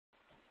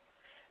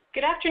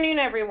Good afternoon,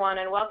 everyone,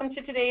 and welcome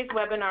to today's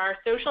webinar,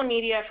 Social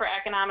Media for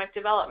Economic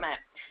Development.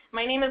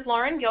 My name is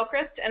Lauren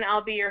Gilchrist, and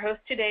I'll be your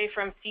host today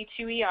from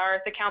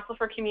C2ER, the Council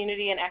for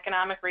Community and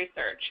Economic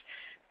Research.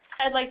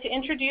 I'd like to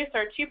introduce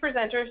our two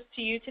presenters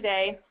to you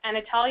today,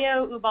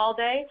 Anatolio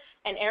Ubalde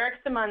and Eric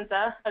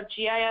Simonza of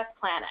GIS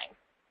Planning.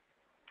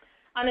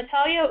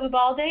 Anatolio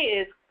Ubalde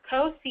is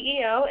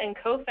co-CEO and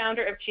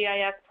co-founder of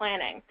GIS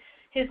Planning.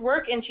 His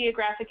work in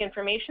geographic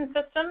information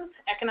systems,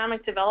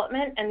 economic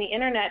development, and the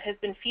internet has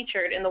been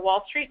featured in the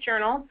Wall Street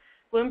Journal,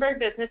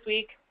 Bloomberg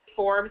Businessweek,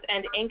 Forbes,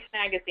 and Inc.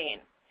 magazine.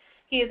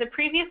 He is a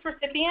previous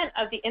recipient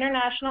of the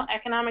International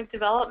Economic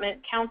Development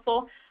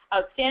Council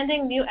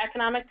Outstanding New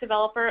Economic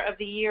Developer of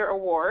the Year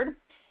Award,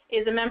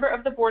 is a member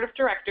of the board of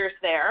directors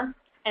there,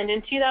 and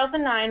in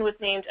 2009 was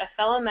named a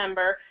fellow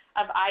member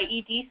of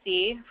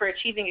IEDC for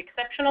achieving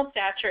exceptional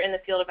stature in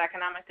the field of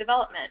economic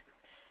development.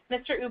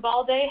 Mr.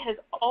 Ubalde has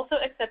also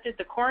accepted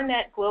the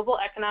Coronet Global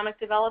Economic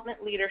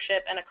Development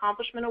Leadership and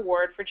Accomplishment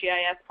Award for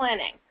GIS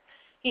Planning.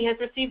 He has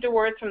received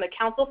awards from the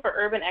Council for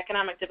Urban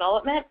Economic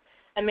Development,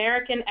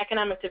 American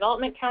Economic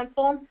Development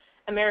Council,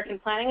 American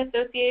Planning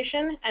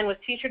Association, and was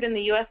featured in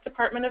the U.S.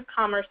 Department of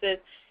Commerce's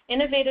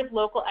Innovative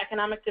Local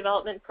Economic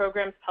Development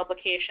Programs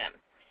publication.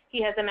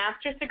 He has a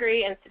master's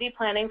degree in city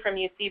planning from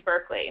UC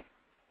Berkeley.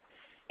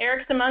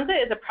 Eric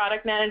Simonza is a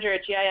product manager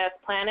at GIS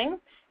Planning.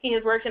 He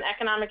has worked in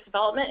economic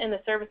development in the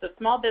service of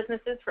small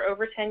businesses for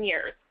over 10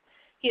 years.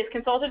 He has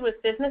consulted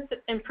with business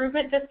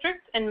improvement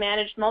districts and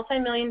managed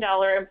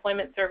multi-million-dollar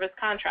employment service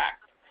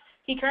contracts.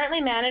 He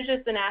currently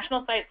manages the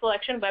national site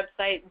selection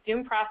website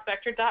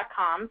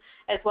zoomprospector.com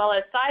as well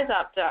as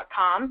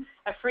sizeup.com,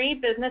 a free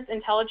business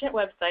intelligence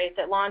website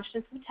that launched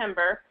in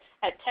September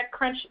at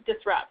TechCrunch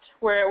Disrupt,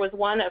 where it was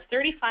one of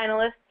 30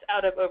 finalists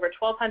out of over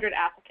 1,200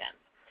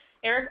 applicants.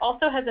 Eric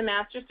also has a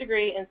master's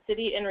degree in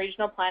city and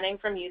regional planning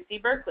from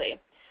UC Berkeley.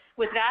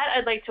 With that,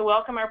 I'd like to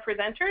welcome our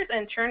presenters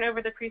and turn over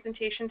the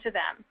presentation to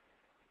them.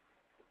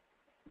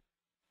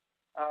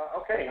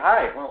 Okay,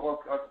 hi.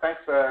 Well, thanks,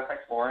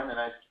 Lauren.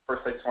 And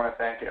first, I just want to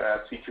thank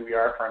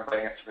C2ER for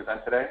inviting us to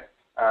present today.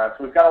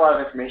 So we've got a lot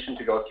of information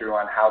to go through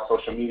on how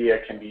social media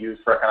can be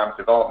used for economic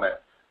development.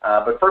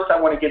 But first, I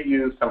want to give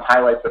you some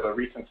highlights of a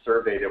recent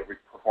survey that we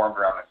performed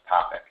around this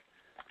topic.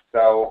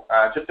 So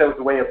just as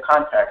a way of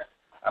context,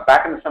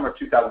 back in the summer of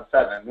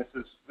 2007, this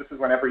is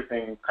when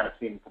everything kind of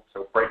seemed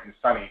so bright and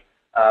sunny.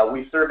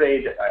 We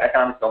surveyed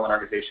economic development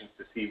organizations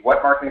to see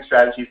what marketing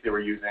strategies they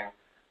were using,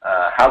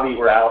 how they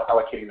were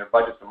allocating their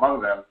budgets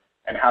among them,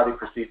 and how they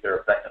perceived their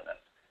effectiveness.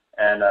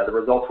 And the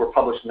results were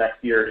published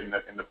next year in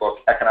the book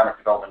Economic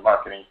Development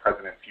Marketing,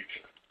 Present and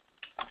Future.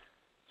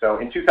 So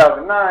in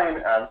 2009,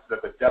 at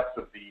the depths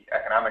of the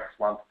economic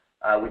slump,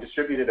 we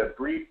distributed a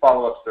brief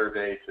follow-up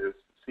survey to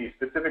see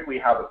specifically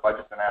how the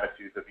budgets and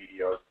attitudes of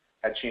EDOs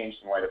had changed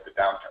in light of the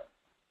downturn.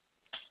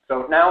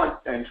 So now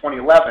in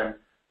 2011,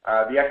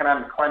 the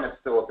economic climate is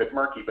still a bit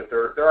murky, but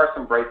there are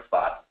some bright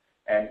spots,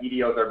 and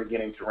EDOs are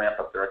beginning to ramp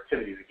up their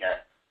activities again.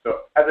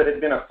 So as it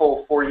had been a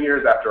full 4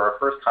 years after our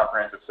first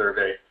comprehensive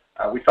survey,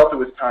 we felt it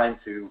was time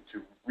to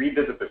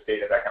revisit the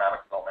state of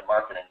economic development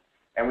marketing,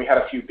 and we had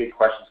a few big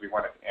questions we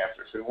wanted to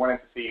answer. So we wanted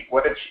to see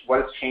what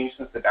has changed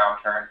since the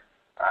downturn,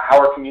 how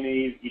are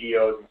communities,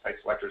 EDOs, and site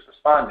selectors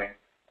responding,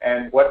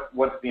 and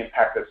what's the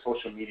impact that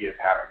social media is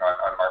having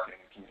on marketing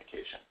and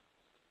communication.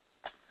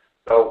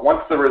 So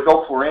once the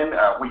results were in,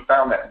 we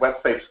found that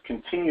websites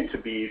continued to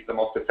be the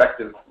most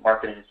effective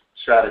marketing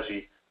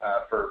strategy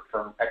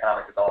for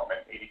economic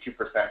development. 82%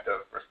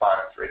 of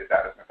respondents rated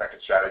that as an effective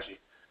strategy.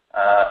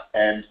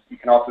 And you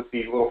can also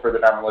see a little further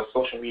down the list,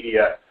 social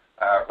media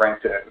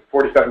ranked at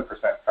 47%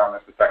 found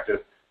this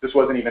effective. This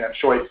wasn't even a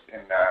choice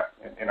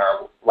in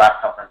our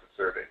last comprehensive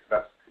survey.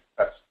 So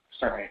that's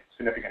certainly a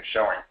significant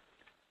showing.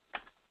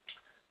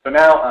 So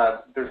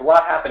now there's a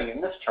lot happening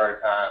in this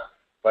chart,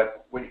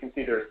 but what you can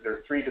see, there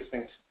are three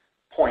distinct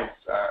points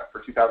for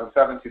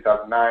 2007,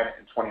 2009,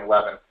 and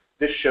 2011.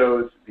 This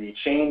shows the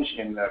change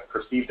in the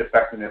perceived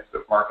effectiveness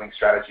of marketing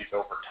strategies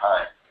over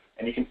time.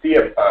 And you can see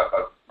a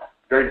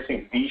very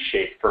distinct V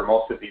shape for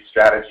most of these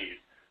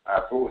strategies.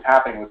 So what was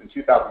happening was in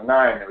 2009,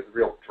 there was a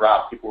real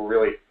drop. People were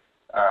really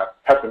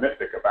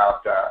pessimistic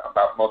about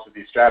most of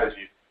these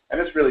strategies.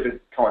 And this really did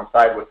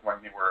coincide with when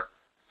they were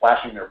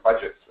slashing their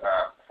budgets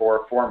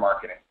for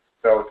marketing.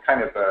 So it's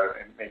kind of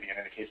maybe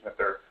an indication that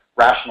they're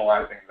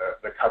rationalizing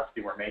the cuts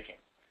they were making.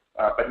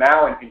 But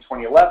now in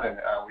 2011,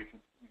 you can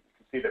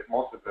see that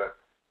most of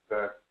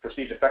the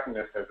perceived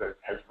effectiveness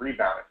has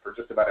rebounded for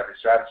just about every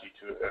strategy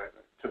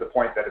to the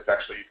point that it's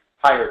actually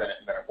higher than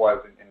it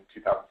was in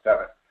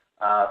 2007.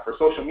 For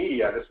social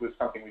media, this was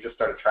something we just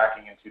started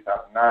tracking in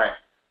 2009,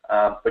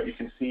 but you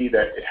can see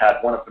that it had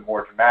one of the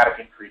more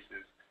dramatic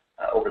increases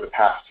over the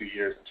past 2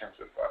 years in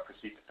terms of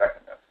perceived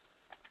effectiveness.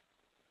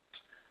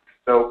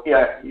 So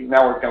yeah,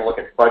 now we're going to look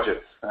at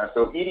budgets.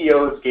 So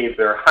EDOs gave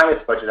their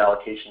highest budget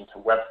allocation to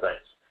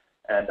websites.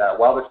 And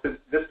while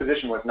this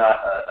position was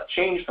not a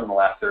change from the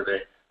last survey,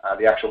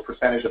 the actual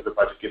percentage of the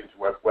budget given to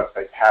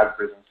websites has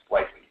risen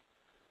slightly.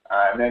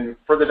 And then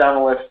further down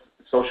the list,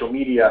 social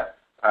media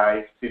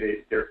you can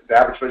see the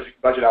average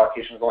budget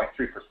allocation was only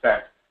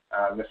 3%.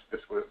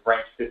 This was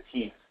ranked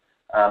 15th,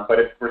 but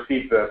it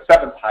received the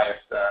 7th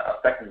highest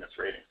effectiveness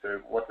rating.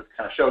 So what this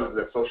kind of shows is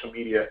that social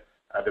media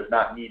does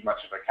not need much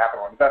of a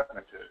capital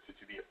investment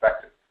to be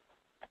effective.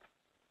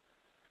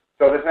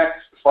 So this next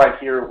slide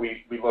here,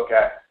 we look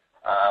at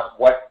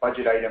what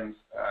budget items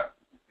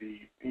the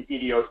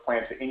EDOs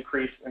plan to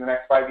increase in the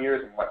next 5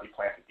 years and what they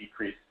plan to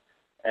decrease.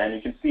 And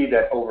you can see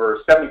that over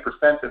 70%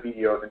 of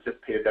EDOs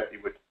anticipated that they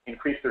would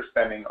increase their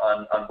spending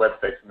on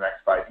websites in the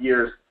next 5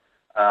 years.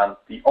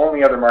 The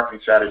only other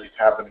marketing strategy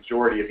to have the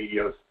majority of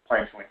EDOs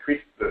planning to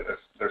increase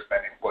their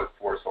spending was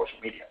for social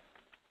media.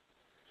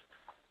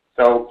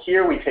 So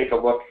here we take a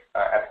look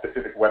at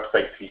specific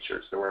website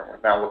features. So we're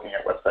now looking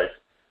at websites.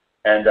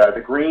 And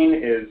the green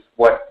is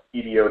what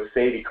EDOs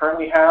say they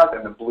currently have,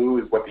 and the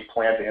blue is what they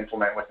plan to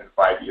implement within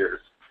 5 years.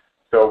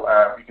 So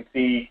you can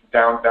see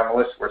down the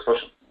list where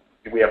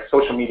we have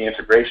social media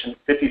integration.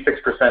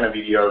 56% of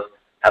EDOs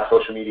have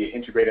social media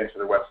integrated into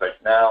their websites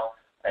now,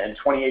 and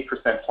 28%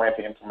 plan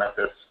to implement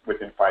this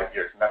within 5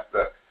 years. And that's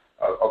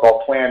of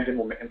all planned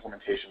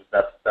implementations,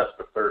 that's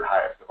the third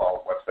highest of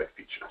all website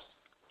features.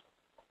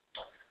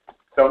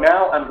 So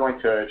now I'm going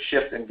to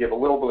shift and give a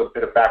little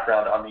bit of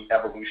background on the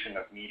evolution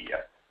of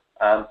media.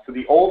 So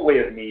the old way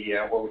of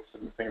media, with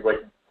things like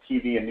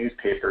TV and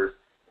newspapers,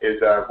 is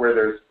where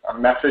there's a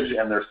message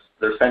and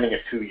they're sending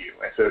it to you.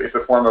 And so it's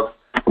a form of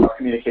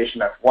communication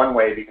that's one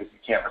way because you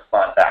can't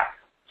respond back.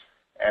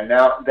 And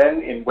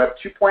then in Web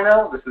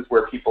 2.0, this is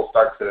where people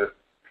start to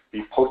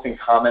be posting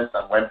comments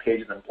on web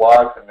pages and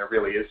blogs, and there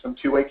really is some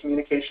two-way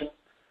communication.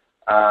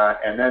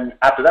 And then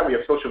after that, we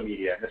have social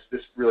media, and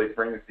this really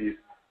brings these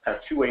kind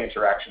of two-way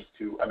interactions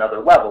to another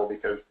level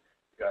because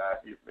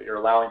you're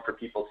allowing for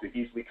people to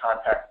easily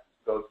contact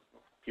those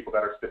people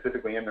that are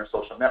specifically in their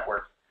social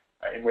networks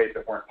in ways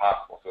that weren't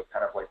possible. So it's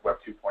kind of like Web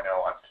 2.0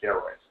 on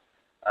steroids.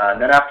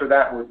 And then after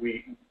that,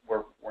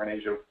 we're in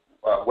age of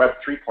Web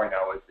 3.0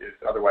 is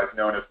otherwise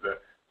known as the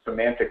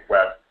semantic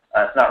web.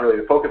 It's not really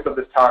the focus of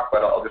this talk,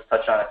 but I'll just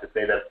touch on it to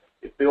say that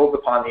it builds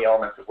upon the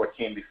elements of what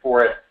came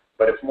before it,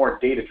 but it's more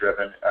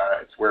data-driven.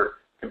 It's where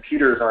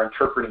computers are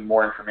interpreting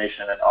more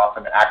information and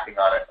often acting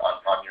on it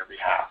on your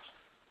behalf.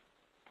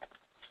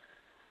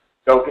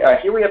 So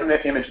here we have an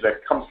image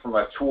that comes from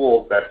a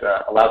tool that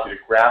allows you to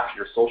graph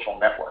your social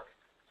network.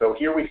 So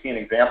here we see an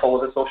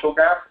example of a social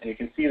graph, and you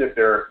can see that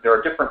there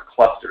are different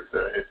clusters.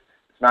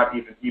 It's not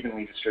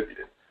evenly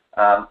distributed.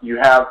 You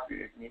have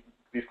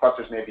these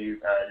clusters may be your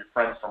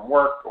friends from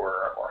work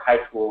or high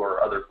school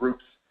or other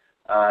groups,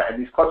 and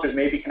these clusters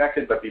may be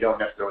connected, but they don't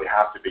necessarily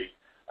have to be.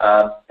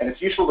 And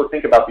it's useful to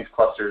think about these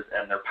clusters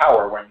and their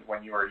power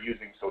when you are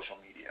using social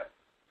media.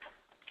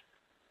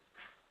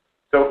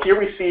 So here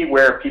we see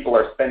where people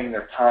are spending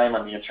their time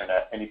on the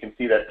internet, and you can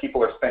see that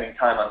people are spending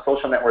time on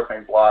social networks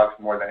and blogs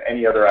more than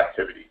any other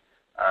activity.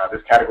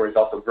 This category is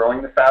also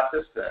growing the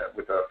fastest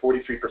with a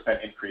 43%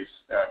 increase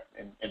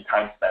in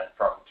time spent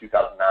from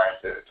 2009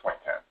 to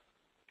 2010.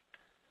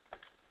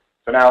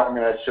 So now I'm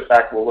going to shift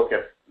back. We'll look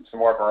at some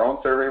more of our own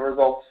survey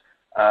results.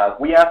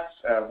 We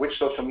asked which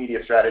social media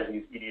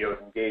strategies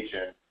EDOs engage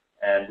in,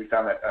 and we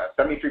found that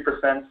 73%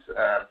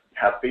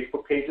 have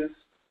Facebook pages,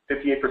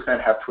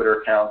 58% have Twitter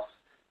accounts,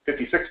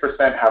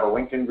 56% have a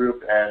LinkedIn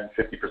group, and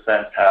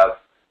 50%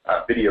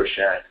 have video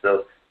sharing.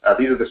 So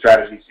these are the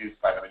strategies used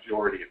by the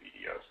majority of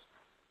EDOs.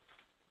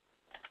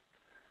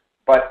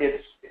 But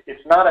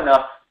it's not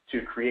enough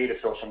to create a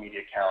social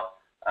media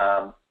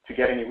account. To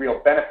get any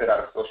real benefit out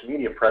of social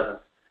media presence,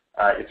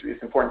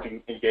 it's important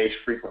to engage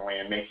frequently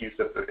and make use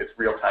of its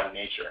real-time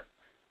nature.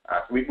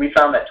 So we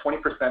found that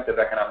 20% of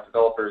economic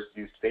developers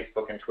used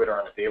Facebook and Twitter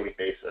on a daily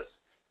basis,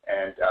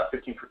 and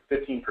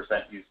 15%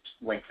 used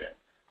LinkedIn.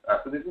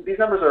 So these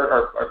numbers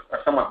are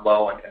somewhat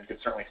low and could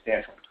certainly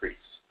stand to increase.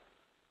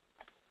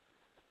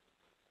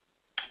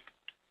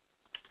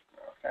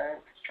 Okay,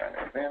 just trying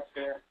to advance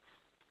here.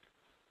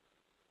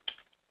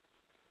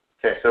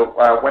 Okay, so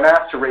when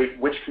asked to rate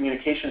which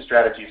communication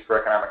strategies for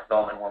economic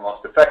development were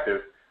most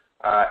effective,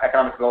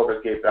 economic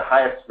developers gave the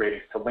highest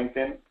ratings to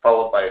LinkedIn,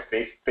 followed by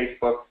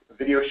Facebook,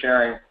 video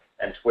sharing,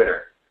 and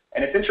Twitter.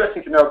 And it's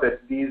interesting to note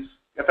that these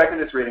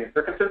effectiveness ratings,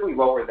 they're considerably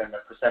lower than the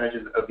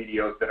percentages of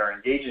EDOs that are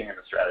engaging in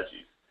the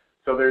strategies.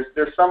 So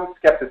there's some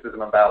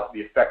skepticism about the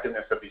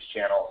effectiveness of these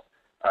channels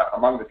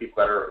among the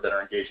people that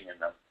are engaging in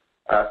them.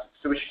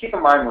 So we should keep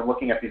in mind when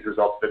looking at these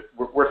results that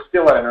we're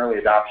still at an early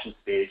adoption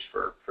stage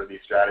for these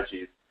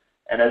strategies.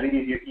 And as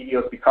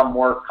EDOs become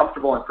more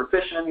comfortable and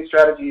proficient in these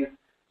strategies,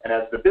 and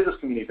as the business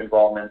community's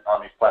involvement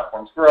on these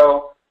platforms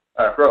grows,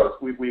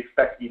 we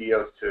expect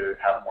EDOs to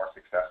have more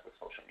success with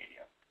social media.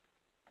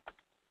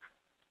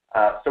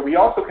 So we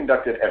also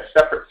conducted a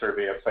separate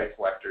survey of site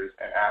selectors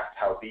and asked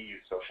how they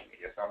use social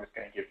media. So I'm just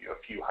going to give you a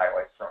few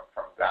highlights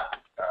from that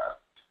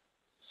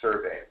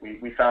survey.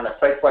 We found that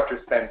site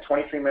selectors spend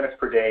 23 minutes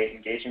per day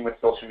engaging with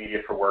social media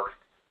for work,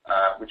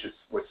 which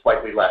was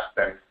slightly less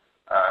than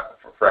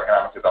for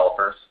economic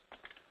developers.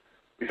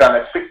 We found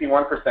that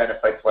 61% of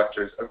site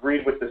selectors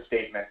agreed with the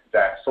statement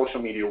that social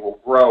media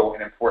will grow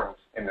in importance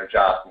in their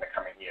jobs in the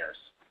coming years.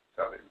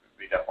 so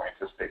they definitely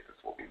anticipate this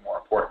will be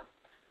more important.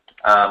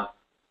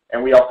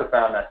 And we also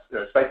found that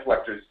site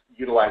selectors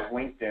utilize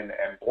LinkedIn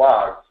and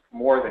blogs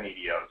more than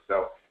EDOs,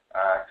 so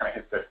kind of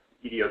hints that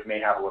EDOs may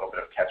have a little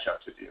bit of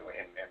catch-up to do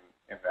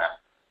in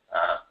that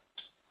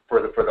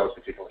for those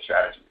particular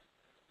strategies.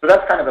 So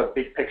that's kind of a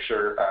big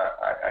picture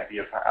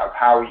idea of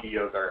how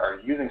EDOs are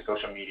using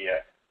social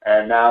media.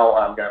 And now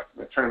I'm going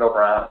to turn it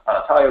over on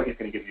Natalia. He's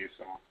going to give you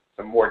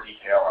some more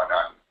detail on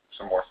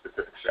some more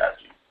specific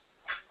strategies.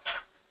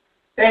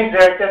 Thanks,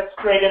 Eric. That's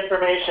great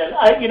information.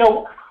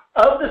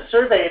 Of the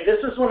survey, this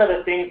is one of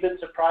the things that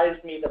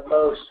surprised me the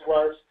most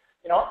was,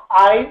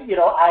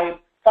 I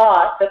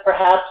thought that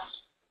perhaps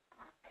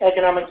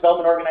economic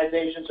development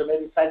organizations or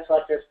maybe site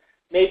selectors,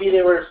 maybe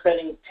they were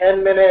spending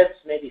 10 minutes,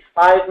 maybe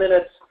 5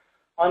 minutes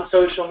on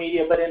social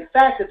media, but in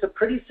fact, it's a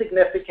pretty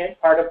significant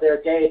part of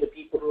their day, the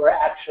people who are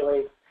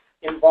actually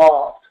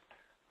involved.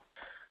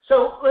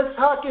 So let's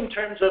talk in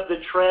terms of the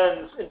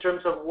trends, in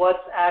terms of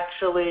what's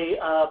actually,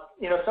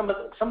 some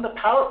of the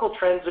powerful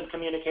trends in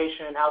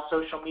communication and how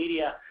social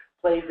media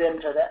plays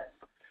into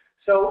this.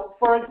 So,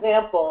 for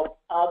example,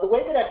 the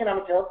way that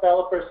economic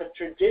developers have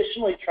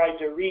traditionally tried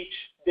to reach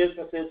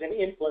businesses and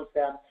influence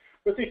them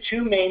were through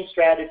two main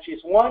strategies.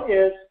 One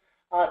is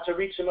to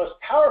reach the most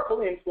powerful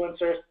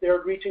influencers.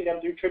 They're reaching them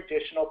through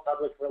traditional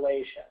public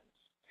relations.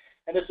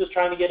 And this is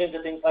trying to get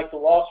into things like the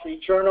Wall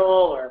Street Journal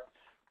or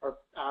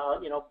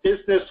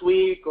Business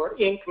Week or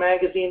Inc.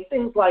 magazine,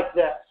 things like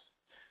this.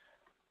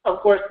 Of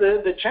course,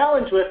 the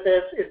challenge with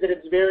this is that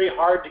it's very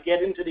hard to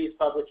get into these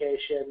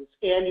publications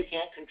and you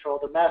can't control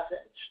the message.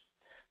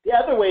 The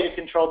other way to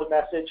control the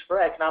message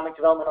for economic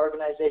development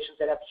organizations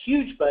that have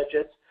huge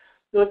budgets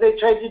is they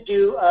try to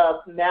do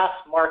mass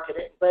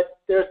marketing. But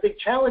there's big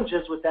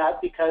challenges with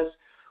that because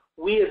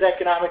we as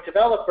economic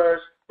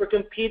developers, we're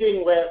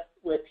competing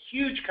with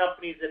huge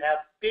companies that have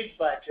big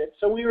budgets.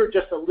 So we were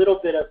just a little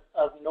bit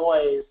of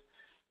noise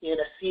in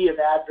a sea of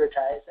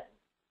advertising.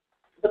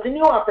 But the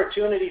new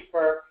opportunity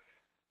for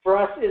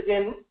us is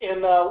in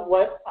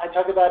what I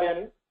talk about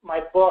in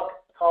my book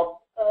called,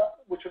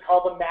 which we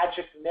call the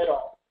magic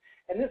middle.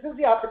 And this is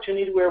the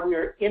opportunity where we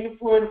are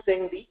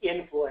influencing the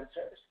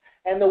influencers.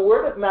 And the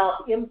word of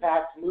mouth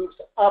impact moves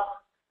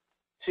up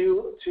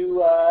to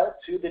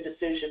the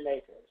decision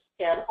makers.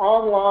 And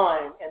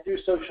online and through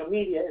social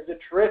media is a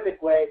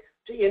terrific way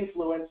to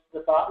influence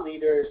the thought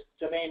leaders,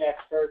 domain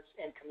experts,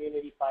 and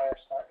community fire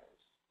starters.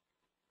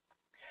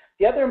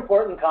 The other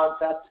important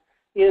concept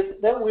is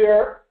that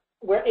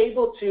we're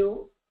able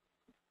to,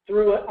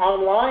 through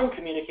online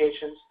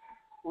communications,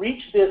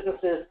 reach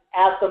businesses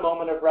at the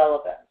moment of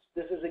relevance.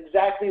 This is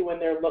exactly when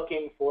they're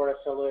looking for a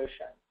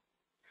solution.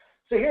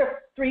 So here are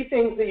 3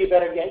 things that you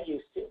better get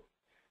used to.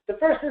 The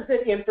first is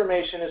that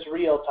information is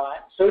real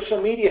time.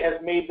 Social media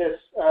has made this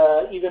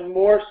even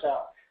more so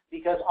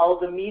because all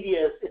of the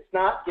media, it's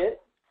not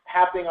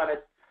happening on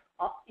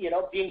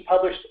being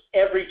published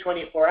every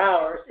 24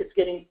 hours. It's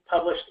getting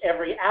published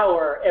every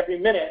hour, every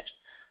minute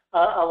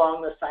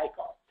along the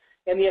cycle.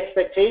 And the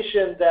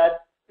expectation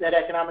that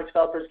economic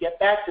developers get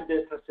back to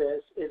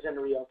businesses is in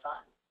real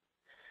time.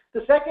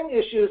 The second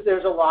issue is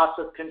there's a loss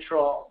of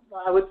control.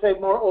 I would say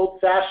more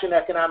old-fashioned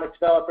economic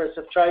developers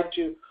have tried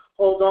to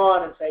hold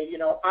on and say,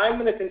 I'm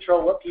going to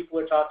control what people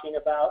are talking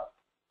about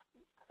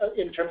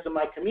in terms of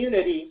my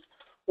community,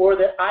 or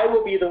that I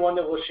will be the one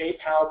that will shape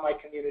how my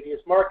community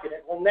is marketed.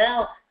 Well,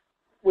 now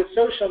with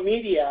social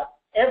media,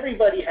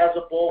 everybody has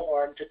a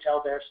bullhorn to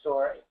tell their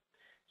story.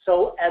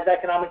 So as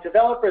economic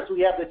developers,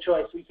 we have the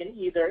choice. We can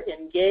either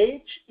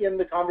engage in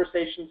the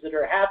conversations that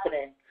are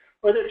happening,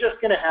 or they're just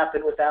going to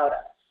happen without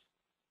us.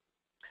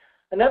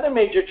 Another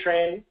major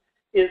trend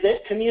is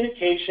that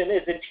communication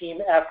is a team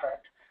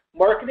effort.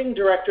 Marketing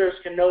directors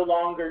can no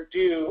longer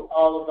do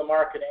all of the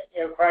marketing.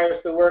 It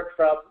requires the work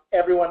from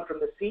everyone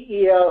from the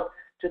CEO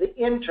to the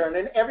intern,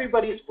 and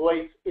everybody's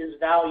voice is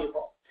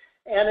valuable.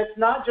 And it's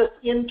not just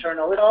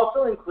internal, it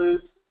also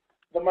includes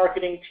the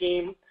marketing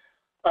team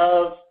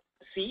of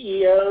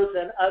CEOs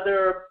and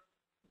other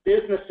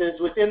businesses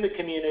within the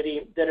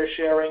community that are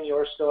sharing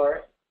your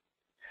story.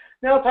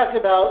 Now I'll talk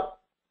about,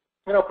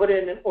 and I'll put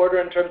it in order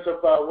in terms of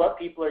what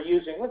people are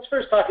using. Let's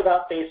first talk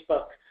about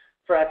Facebook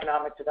for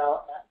economic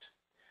development.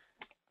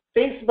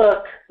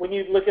 Facebook, when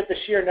you look at the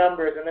sheer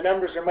numbers, and the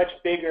numbers are much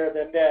bigger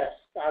than this.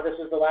 This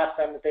is the last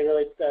time that they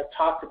really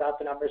talked about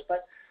the numbers,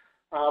 but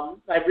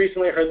I've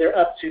recently heard they're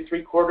up to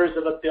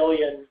 750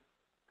 million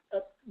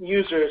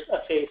users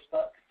of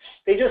Facebook.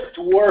 They just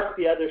dwarf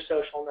the other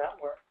social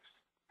networks.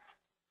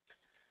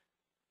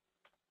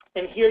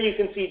 And here you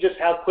can see just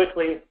how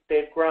quickly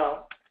they've grown.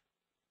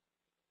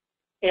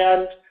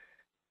 And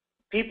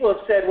people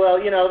have said, well,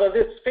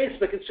 this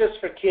Facebook is just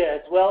for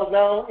kids. Well,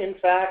 no, in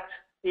fact,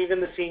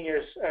 even the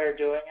seniors are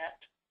doing it.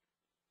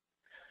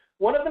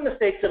 One of the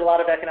mistakes that a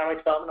lot of economic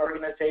development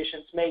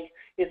organizations make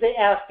is they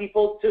ask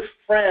people to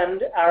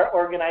friend our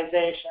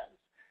organizations.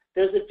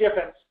 There's a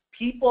difference.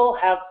 People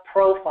have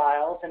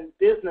profiles, and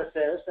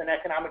businesses and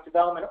economic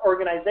development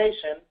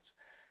organizations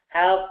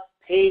have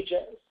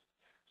pages.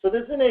 So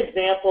this is an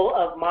example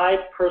of my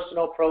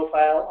personal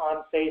profile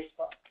on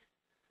Facebook.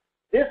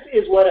 This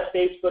is what a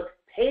Facebook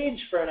page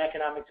for an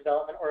economic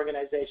development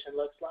organization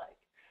looks like.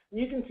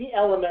 You can see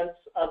elements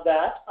of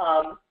that,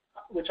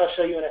 which I'll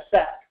show you in a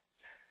sec.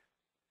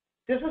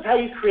 This is how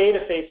you create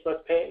a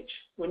Facebook page.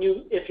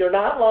 If you're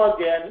not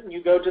logged in,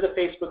 you go to the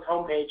Facebook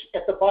homepage.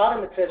 At the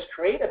bottom, it says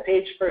create a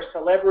page for a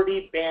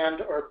celebrity,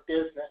 band, or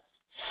business.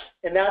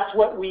 And that's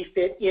what we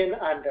fit in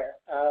under.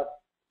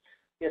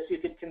 Yes, you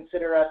could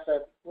consider us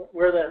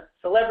we're the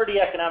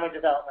celebrity economic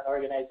development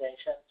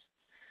organizations.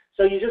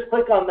 So you just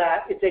click on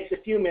that. It takes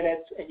a few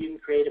minutes, and you can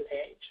create a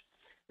page.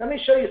 Let me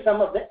show you some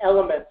of the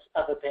elements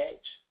of a page.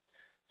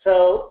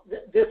 So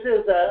this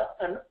is the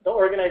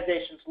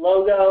organization's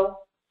logo.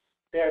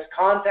 There's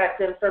contact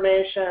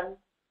information.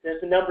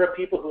 There's the number of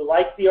people who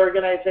like the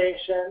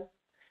organization.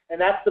 And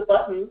that's the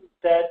button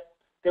that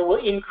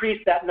will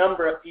increase that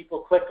number of people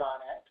click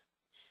on it.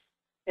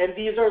 And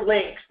these are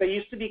links. They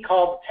used to be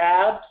called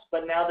tabs,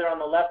 but now they're on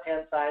the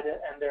left-hand side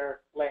and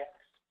they're links.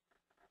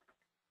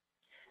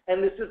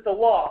 And this is the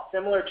wall,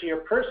 similar to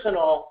your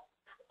personal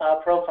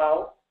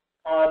profile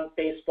on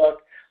Facebook.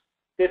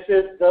 This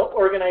is the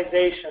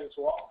organization's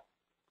wall.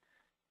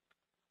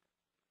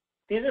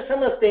 These are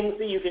some of the things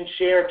that you can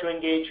share to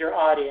engage your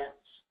audience.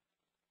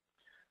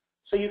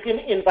 So you can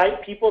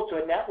invite people to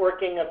a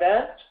networking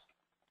event.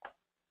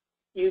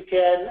 You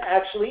can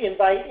actually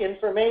invite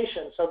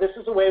information. So this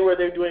is a way where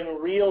they're doing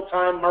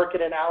real-time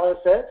market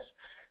analysis.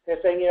 They're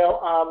saying,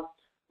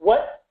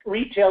 what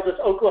retail does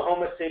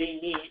Oklahoma City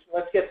need?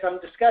 Let's get some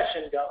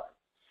discussion going.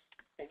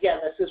 Again,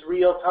 this is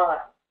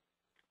real-time.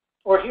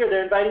 Or here,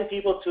 they're inviting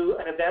people to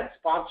an event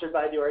sponsored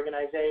by the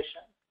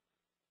organization.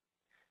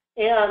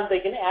 And they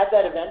can add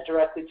that event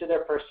directly to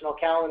their personal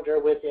calendar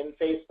within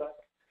Facebook.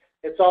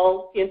 It's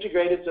all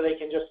integrated so they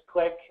can just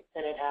click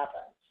and it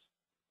happens.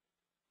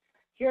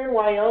 Here in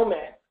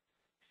Wyoming,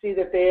 see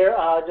that they're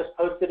just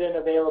posted an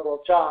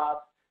available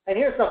job. And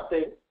here's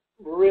something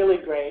really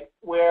great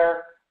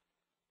where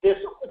this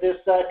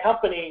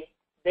company,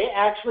 they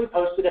actually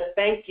posted a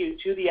thank you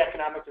to the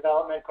Economic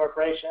Development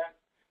Corporation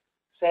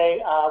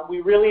saying,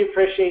 we really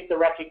appreciate the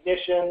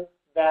recognition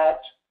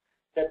that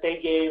they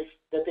gave,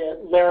 that the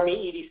Laramie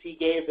EDC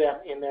gave them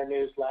in their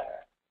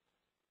newsletter.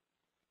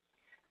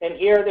 And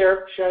here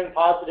they're sharing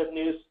positive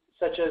news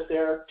such as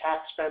their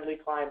tax-friendly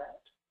climate.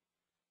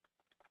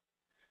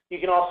 You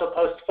can also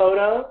post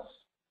photos.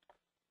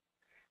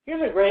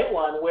 Here's a great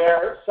one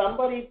where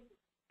somebody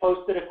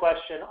posted a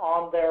question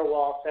on their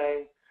wall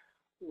saying,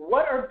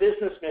 what are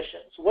business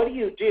missions? What do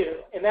you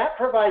do? And that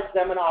provides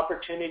them an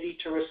opportunity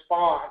to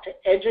respond, to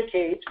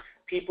educate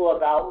people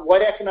about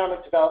what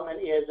economic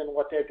development is and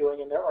what they're doing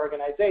in their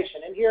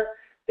organization. And here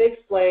they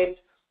explained,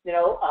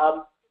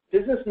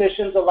 business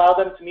missions allow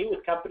them to meet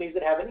with companies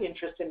that have an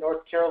interest in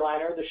North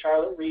Carolina or the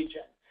Charlotte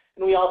region.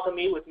 And we also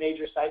meet with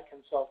major site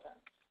consultants.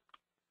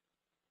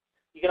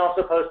 You can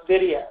also post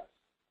videos.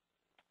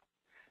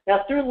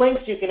 Now through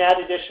links you can add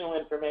additional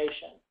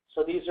information.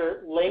 So these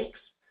are links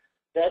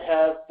that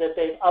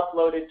they've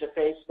uploaded to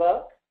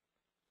Facebook.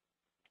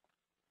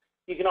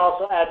 You can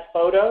also add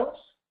photos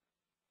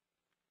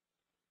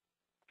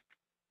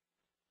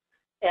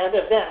and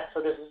events.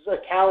 So this is a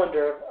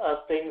calendar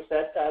of things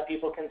that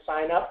people can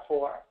sign up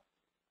for.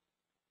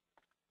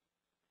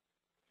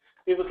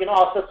 People can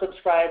also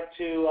subscribe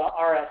to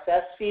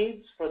RSS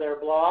feeds for their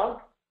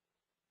blog.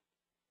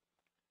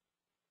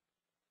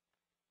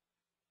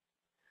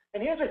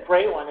 And here's a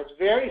great one. It's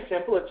very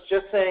simple. It's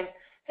just saying,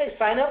 hey,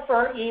 sign up for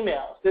our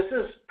emails. This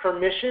is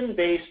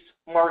permission-based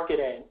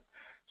marketing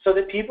so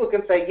that people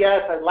can say,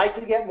 yes, I'd like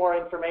to get more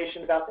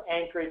information about the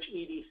Anchorage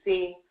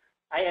EDC.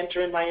 I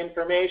enter in my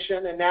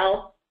information, and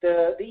now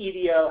the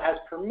EDO has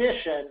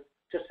permission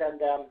to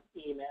send them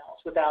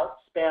emails without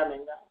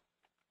spamming them.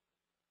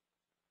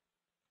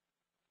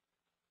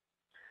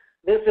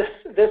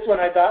 This one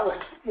I thought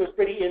was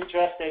pretty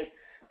interesting.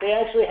 They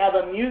actually have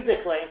a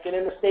music link, and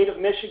in the state of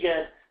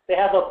Michigan, they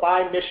have a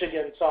Buy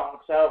Michigan song.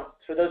 So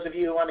for those of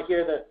you who want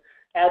to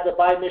add the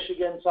Buy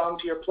Michigan song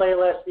to your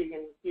playlist,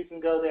 you can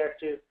go there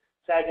to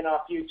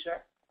Saginaw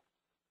Future.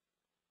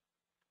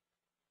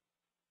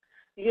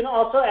 You can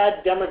also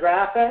add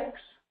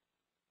demographics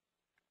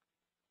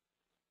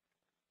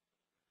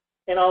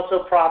and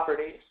also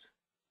properties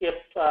if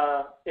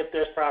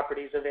there's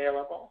properties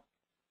available.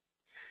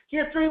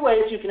 Here are 3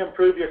 ways you can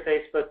improve your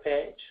Facebook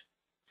page.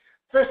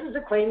 First is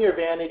to clean your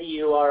vanity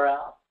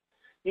URL.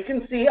 You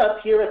can see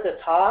up here at the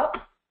top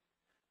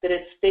that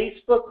it's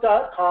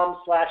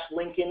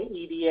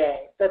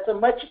facebook.com/LincolnEDA. That's a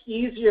much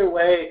easier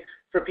way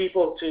for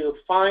people to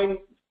find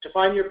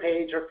your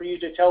page or for you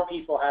to tell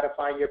people how to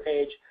find your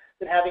page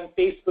than having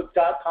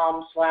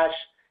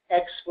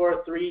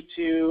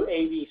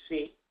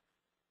facebook.com/X432ABC.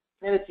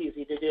 And it's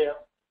easy to do.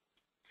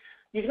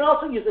 You can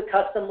also use a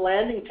custom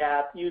landing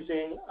tab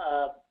using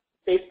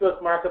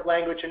Facebook markup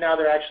language, and now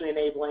they're actually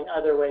enabling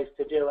other ways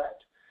to do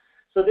it.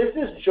 So this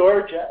is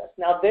Georgia's.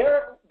 Now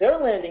their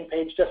landing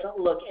page doesn't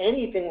look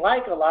anything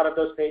like a lot of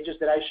those pages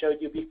that I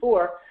showed you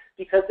before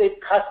because they've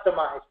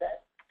customized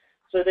it.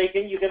 So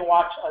you can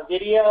watch a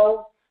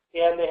video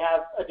and they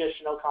have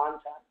additional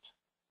content.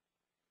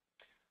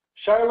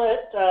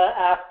 Charlotte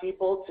asked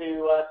people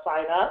to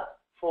sign up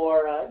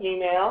for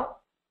email.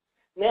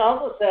 And they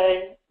also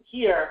say,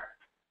 here,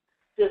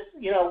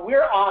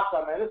 we're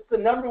awesome, and it's the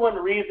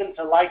 #1 reason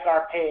to like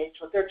our page.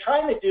 What they're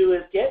trying to do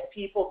is get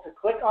people to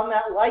click on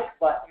that like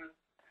button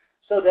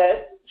so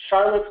that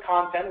Charlotte's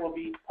content will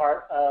be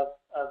part of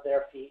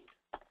their feed.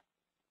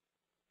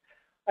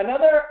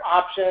 Another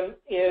option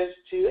is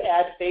to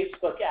add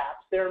Facebook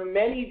apps. There are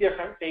many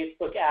different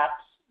Facebook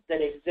apps that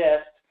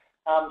exist.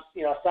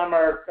 Some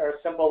are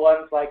simple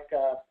ones like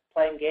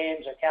playing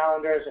games or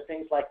calendars or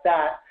things like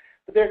that.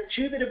 But there are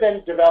 2 that have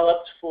been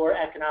developed for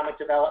economic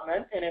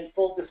development, and in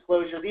full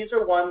disclosure, these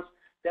are ones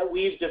that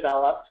we've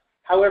developed.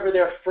 However,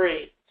 they're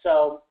free,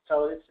 so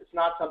it's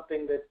not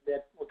something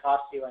that will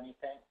cost you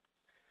anything.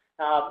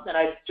 And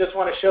I just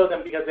want to show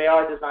them because they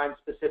are designed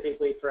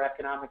specifically for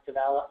economic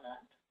development.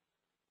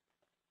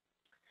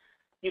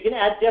 You can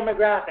add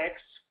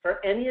demographics. For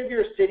any of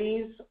your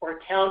cities or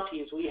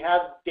counties, we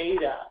have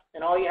data,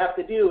 and all you have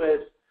to do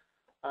is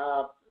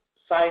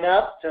sign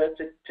up to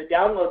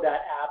download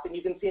that app. And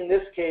you can see in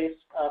this case,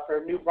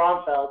 for New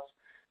Braunfels,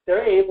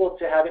 they're able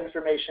to have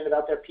information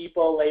about their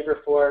people,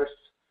 labor force,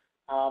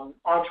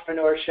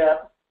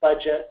 entrepreneurship,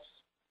 budgets,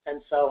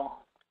 and so on.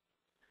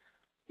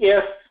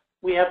 If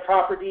we have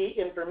property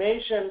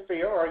information for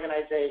your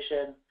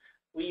organization,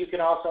 you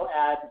can also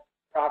add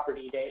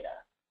property data.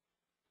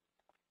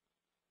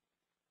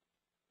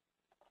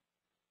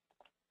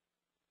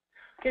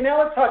 Okay,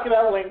 now let's talk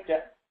about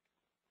LinkedIn.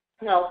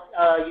 Now,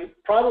 you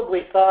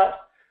probably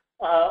thought,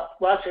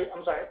 well, actually,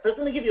 I'm sorry. First,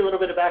 let me give you a little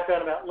bit of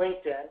background about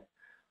LinkedIn.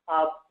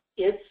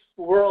 It's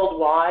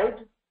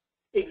worldwide.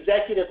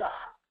 Executives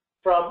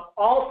from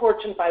all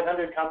Fortune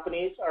 500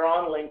 companies are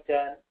on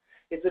LinkedIn.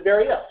 It's a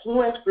very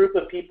affluent group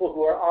of people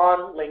who are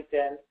on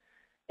LinkedIn,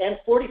 and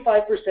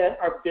 45%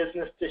 are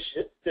business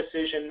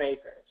decision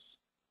makers.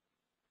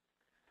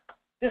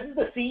 This is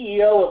the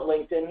CEO of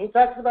LinkedIn. He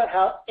talks about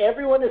how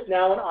everyone is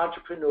now an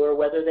entrepreneur,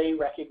 whether they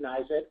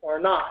recognize it or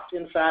not.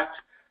 In fact,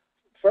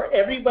 for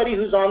everybody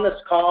who's on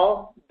this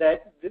call,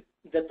 that the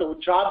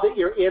job that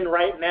you're in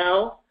right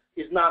now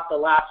is not the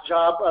last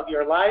job of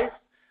your life,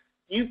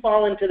 you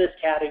fall into this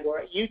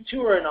category. You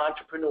too are an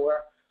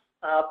entrepreneur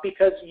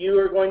because you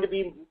are going to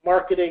be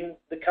marketing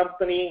the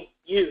company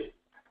you.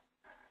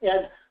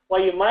 And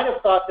while you might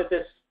have thought that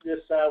this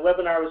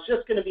webinar was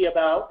just going to be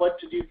about what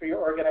to do for your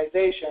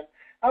organization,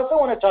 I also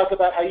want to talk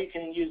about how you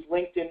can use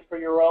LinkedIn for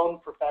your own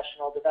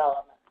professional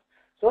development.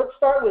 So let's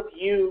start with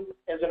you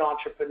as an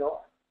entrepreneur.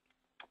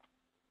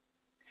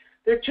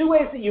 There are 2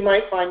 ways that you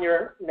might find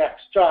your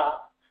next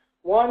job.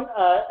 One,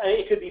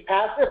 it could be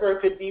passive or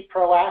it could be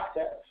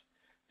proactive.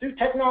 Through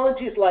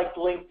technologies like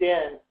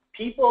LinkedIn,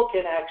 people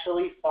can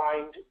actually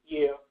find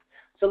you.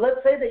 So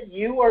let's say that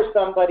you are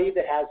somebody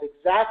that has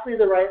exactly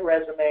the right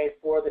resume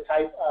for the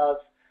type of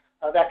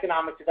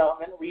economic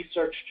development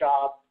research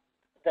job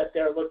that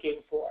they're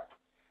looking for.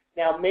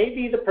 Now,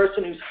 maybe the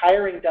person who's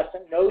hiring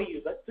doesn't know you,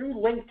 but through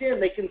LinkedIn,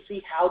 they can see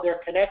how they're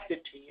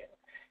connected to you.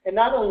 And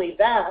not only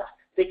that,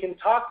 they can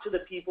talk to the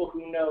people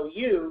who know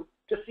you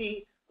to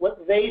see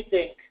what they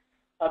think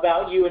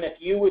about you and if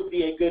you would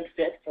be a good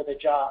fit for the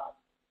job.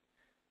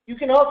 You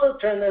can also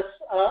turn this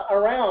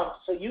around,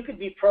 so you could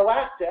be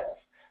proactive.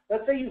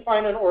 Let's say you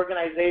find an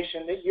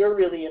organization that you're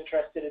really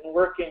interested in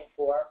working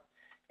for,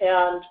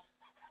 and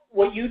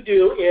what you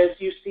do is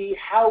you see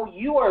how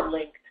you are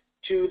linked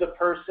to the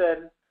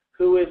person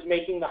who is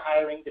making the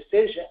hiring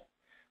decision.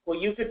 Well,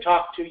 you could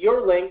talk to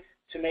your link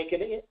to make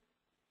an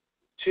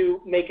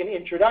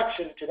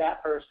introduction to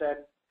that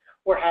person,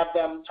 or have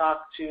them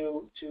talk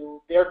to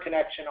their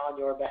connection on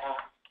your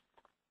behalf.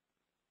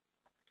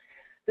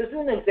 This is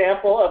an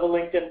example of a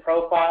LinkedIn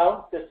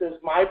profile. This is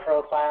my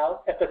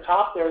profile. At the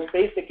top, there's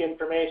basic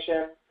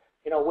information,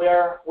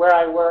 where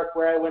I work,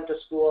 where I went to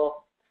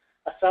school,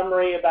 a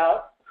summary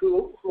about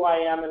who I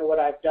am and what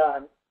I've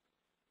done.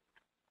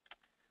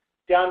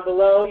 Down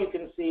below, you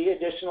can see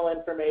additional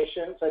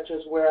information, such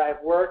as where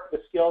I've worked,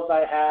 the skills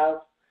I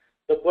have,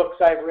 the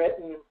books I've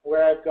written,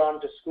 where I've gone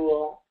to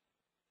school.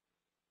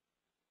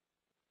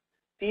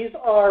 These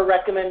are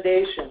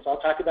recommendations. I'll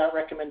talk about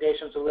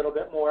recommendations a little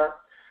bit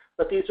more,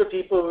 but these are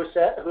people who've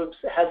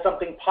had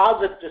something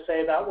positive to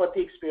say about what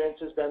the experience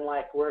has been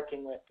like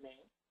working with me.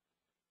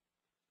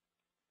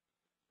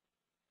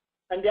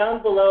 And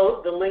down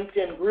below, the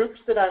LinkedIn groups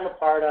that I'm a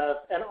part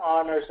of and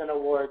honors and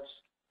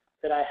awards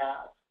that I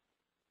have.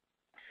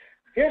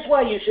 Here's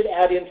why you should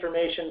add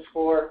information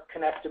for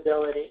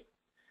connectability.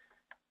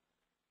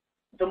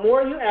 The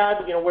more you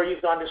add, where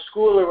you've gone to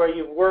school or where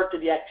you've worked or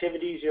the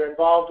activities you're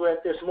involved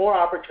with, there's more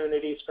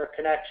opportunities for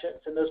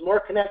connections. And those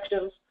more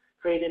connections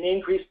create an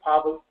increased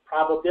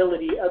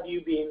probability of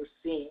you being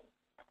seen.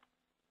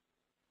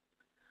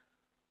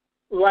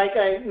 Like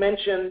I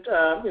mentioned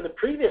in the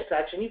previous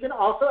section, you can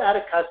also add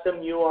a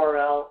custom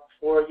URL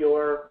for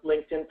your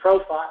LinkedIn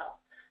profile.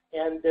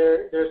 And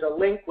there's a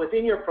link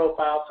within your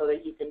profile so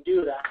that you can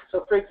do that.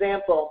 So for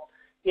example,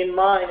 in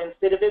mine,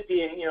 instead of it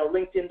being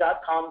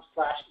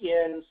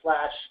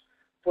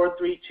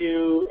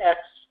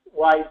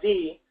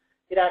linkedin.com/in/432xyz,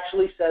 it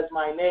actually says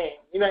my name.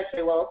 You might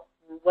say, well,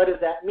 what does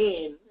that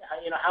mean?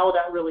 How will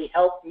that really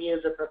help me as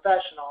a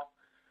professional?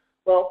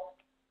 Well,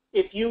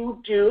 if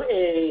you do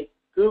a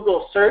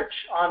Google search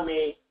on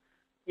me,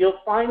 you'll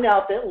find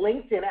out that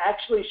LinkedIn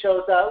actually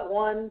shows up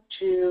 1,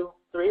 2,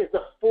 3, it's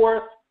the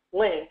 4th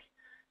link,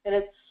 and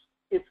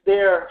it's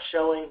there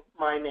showing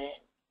my name.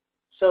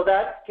 So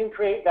that can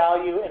create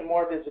value and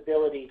more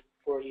visibility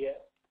for you.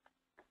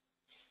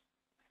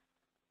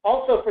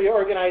 Also, for your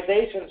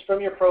organizations, from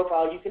your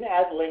profile, you can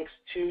add links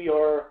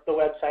to the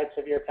websites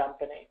of your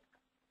company.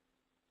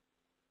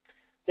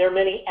 There are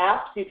many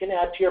apps you can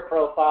add to your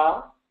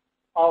profile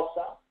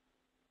also.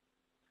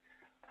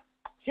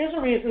 Here's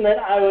a reason that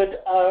I would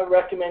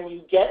recommend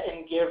you get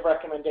and give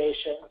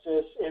recommendations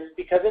is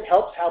because it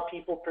helps how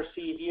people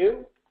perceive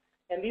you.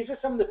 And these are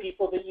some of the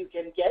people that you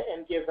can get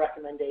and give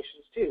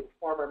recommendations to: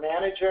 former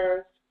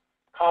managers,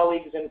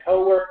 colleagues and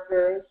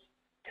coworkers,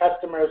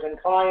 customers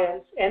and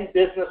clients, and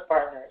business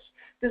partners.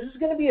 This is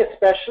going to be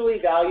especially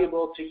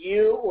valuable to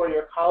you or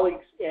your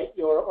colleagues at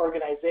your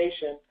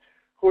organization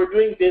who are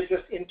doing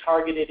business in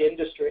targeted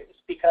industries,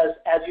 because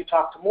as you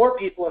talk to more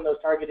people in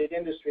those targeted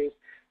industries,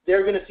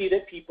 they're going to see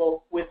that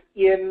people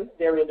within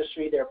their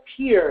industry, their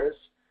peers,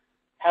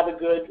 have a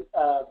good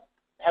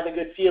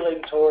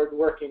feeling toward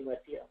working with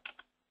you.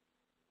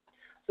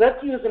 So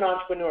that's you as an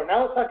entrepreneur.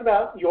 Now let's talk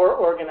about your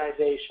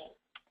organization.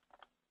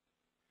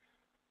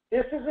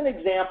 This is an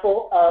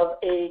example of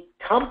a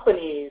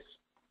company's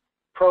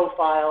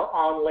profile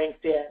on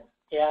LinkedIn,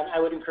 and I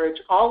would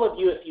encourage all of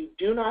you, if you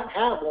do not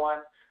have one,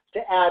 to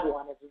add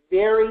one. It's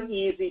very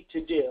easy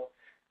to do.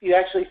 You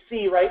actually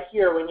see right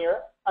here when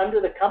you're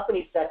under the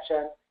company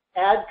section,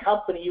 add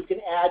company, you can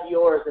add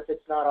yours if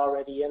it's not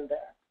already in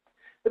there.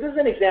 But this is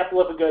an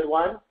example of a good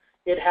one.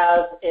 It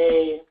has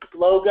a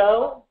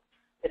logo.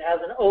 It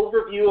has an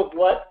overview of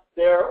what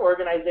their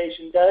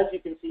organization does. You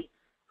can see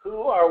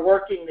who are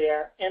working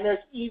there, and there's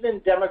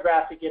even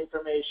demographic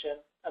information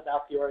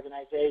about the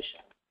organization.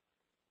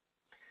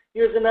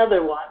 Here's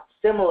another one,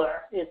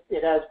 similar.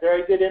 It has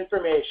very good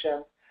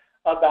information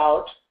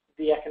about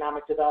the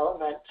economic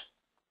development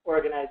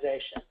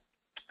organization.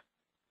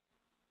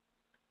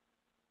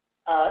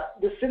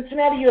 The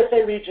Cincinnati,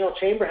 USA Regional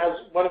Chamber has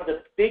one of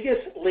the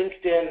biggest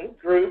LinkedIn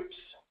groups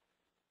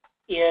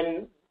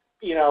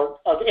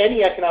of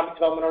any economic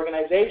development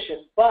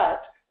organization,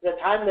 but the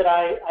time that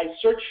I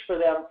searched for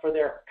them for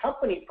their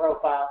company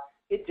profile,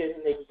 it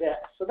didn't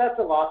exist. So that's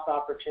a lost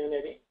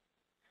opportunity.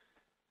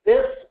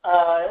 This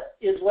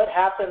is what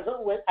happens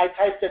when I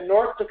typed in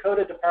North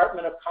Dakota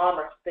Department of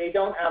Commerce. They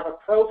don't have a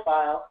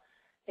profile,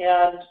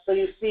 and so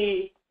you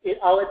see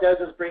all it does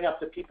is bring up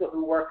the people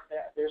who work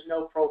there. There's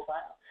no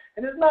profile.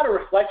 And it's not a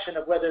reflection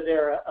of whether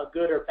they're a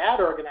good or bad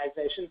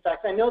organization. In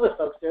fact, I know the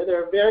folks there.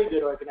 They're a very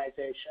good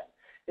organization.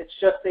 It's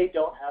just they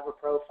don't have a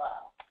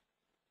profile.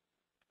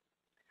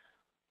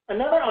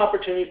 Another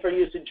opportunity for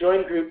you is to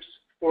join groups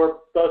for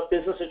both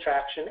business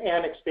attraction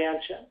and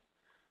expansion.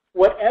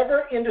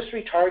 Whatever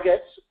industry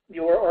targets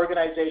your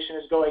organization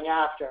is going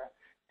after,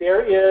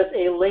 there is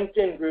a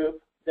LinkedIn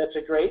group that's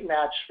a great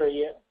match for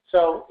you.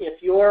 So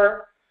if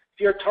you're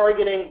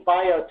targeting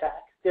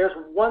biotech, there's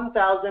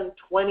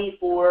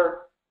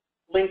 1,024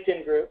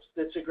 LinkedIn groups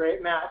that's a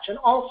great match. And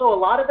also a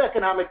lot of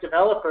economic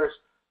developers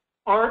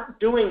aren't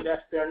doing this.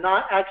 They're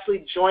not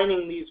actually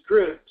joining these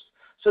groups.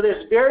 So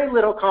there's very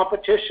little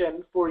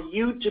competition for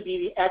you to be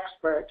the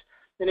expert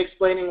in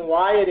explaining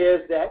why it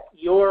is that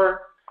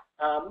your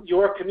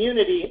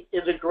community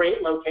is a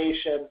great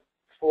location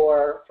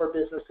for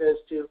businesses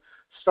to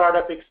start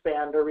up,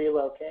 expand, or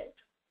relocate.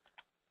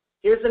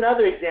 Here's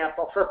another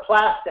example. For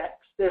plastics,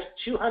 there's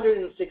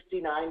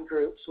 269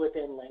 groups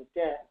within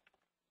LinkedIn.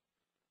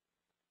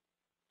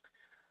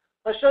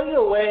 I'll show you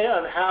a way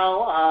on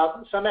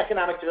how some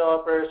economic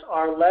developers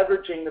are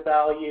leveraging the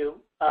value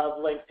of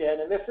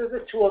LinkedIn. And this is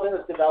a tool that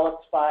was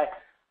developed by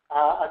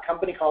a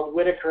company called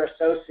Whitaker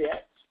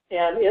Associates.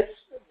 And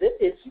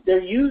they're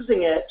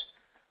using it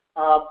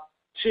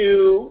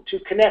to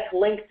connect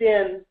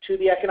LinkedIn to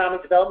the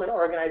economic development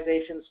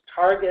organization's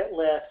target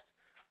list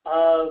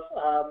of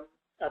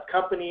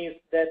companies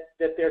that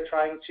they're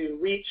trying to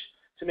reach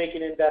to make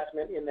an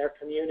investment in their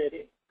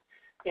community.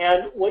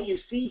 And what you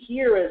see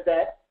here is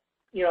that,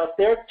 if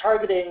they're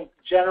targeting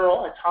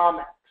General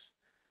Atomics,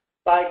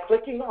 by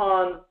clicking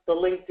on the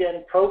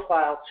LinkedIn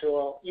profile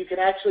tool, you can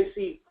actually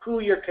see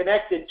who you're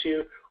connected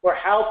to or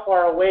how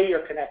far away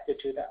you're connected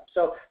to them.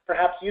 So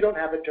perhaps you don't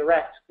have a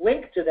direct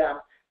link to them,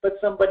 but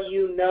somebody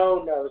you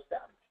know knows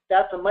them.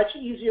 That's a much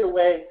easier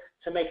way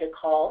to make a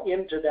call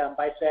into them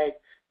by saying,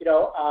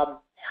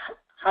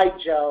 hi,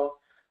 Joe.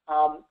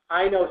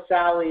 I know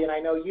Sally, and I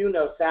know you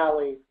know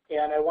Sally,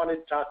 and I wanted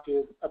to talk to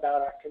you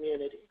about our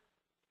community.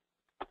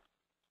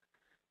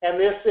 And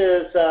this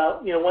is,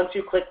 once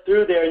you click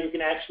through there, you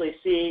can actually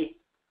see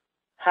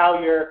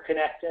how you're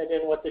connected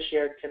and what the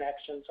shared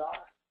connections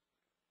are.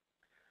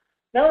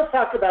 Now let's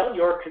talk about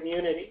your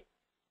community.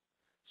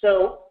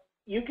 So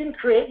you can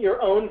create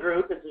your own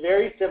group. It's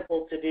very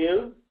simple to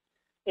do.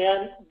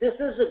 And this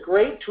is a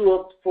great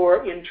tool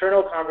for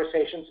internal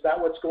conversations about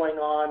what's going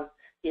on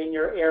in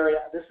your area.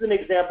 This is an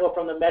example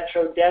from the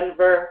Metro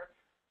Denver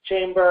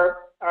Chamber,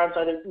 or I'm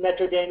sorry, the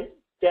Metro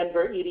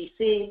Denver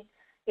EDC,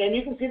 and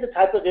you can see the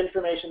type of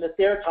information that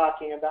they're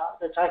talking about.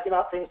 They're talking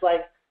about things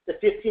like the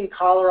 15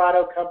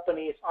 Colorado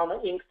companies on the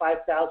Inc.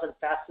 5000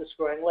 fastest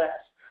growing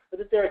list, or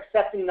that they're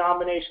accepting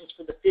nominations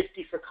for the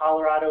 50 for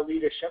Colorado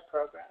Leadership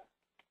Program.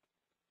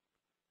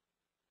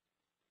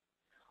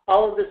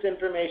 All of this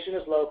information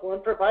is local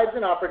and provides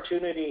an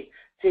opportunity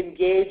to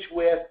engage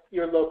with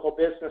your local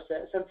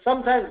businesses. And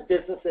sometimes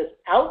businesses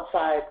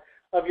outside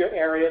of your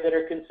area that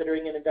are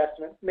considering an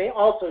investment may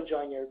also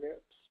join your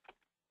groups.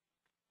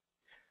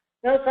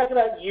 Now let's talk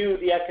about you,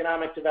 the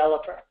economic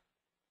developer.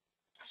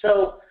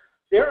 So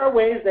there are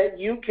ways that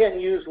you can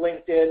use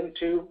LinkedIn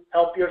to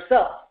help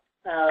yourself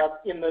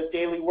in the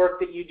daily work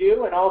that you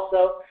do, and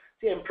also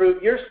to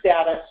improve your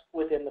status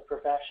within the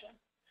profession.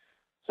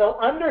 So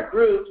under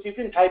groups, you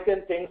can type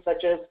in things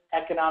such as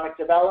economic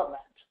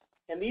development.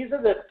 And these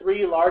are the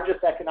 3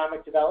 largest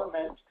economic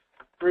development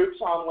groups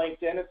on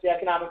LinkedIn. It's the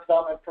Economic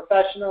Development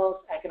Professionals,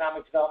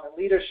 Economic Development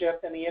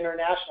Leadership, and the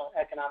International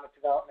Economic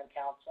Development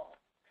Council.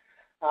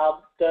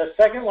 The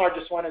second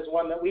largest one is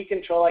one that we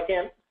control. I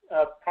can't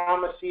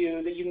promise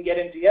you that you can get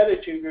into the other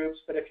 2 groups,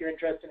 but if you're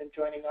interested in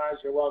joining ours,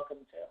 you're welcome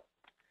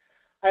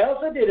to. I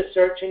also did a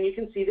search, and you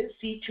can see that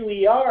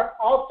C2ER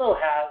also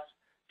has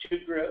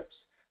 2 groups.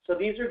 So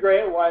these are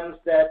great ones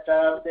that,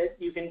 that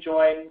you can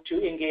join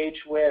to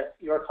engage with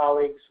your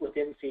colleagues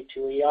within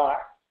C2ER.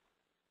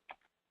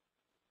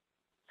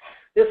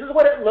 This is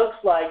what it looks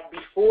like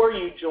before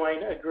you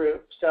join a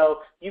group.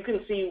 So you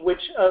can see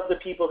which of the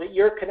people that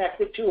you're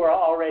connected to are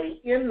already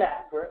in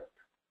that group.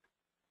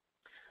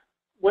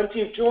 Once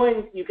you've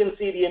joined, you can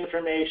see the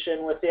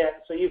information within.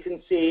 So you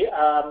can see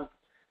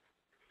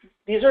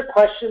these are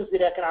questions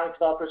that economic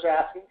developers are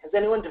asking. Has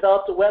anyone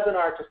developed a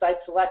webinar to site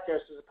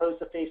selectors as opposed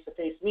to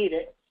face-to-face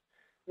meetings?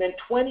 And then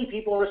 20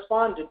 people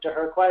responded to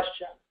her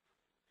question.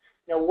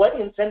 Now, what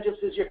incentives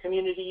is your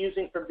community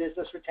using for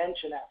business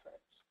retention efforts?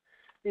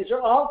 These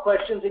are all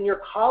questions, and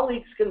your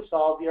colleagues can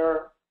solve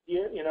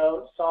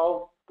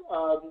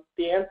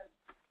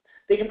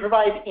they can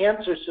provide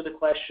answers to the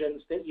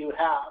questions that you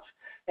have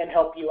and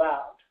help you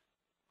out.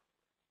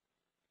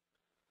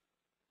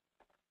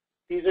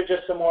 These are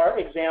just some more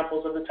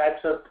examples of the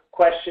types of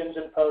questions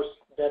and posts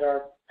that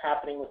are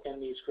happening within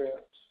these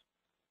groups.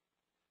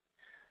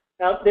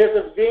 Now, there's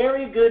a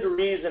very good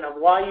reason of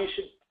why you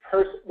should,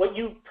 what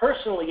you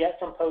personally get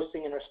from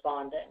posting and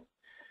responding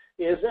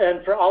is,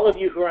 and for all of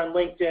you who are on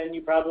LinkedIn,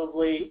 you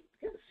probably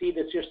see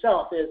this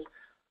yourself, is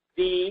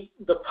the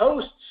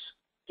posts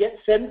get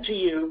sent to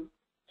you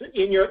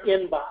in your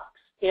inbox.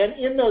 And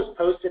in those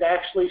posts, it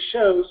actually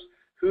shows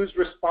who's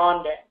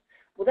responding.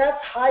 Well,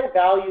 that's high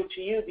value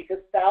to you because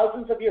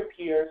thousands of your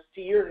peers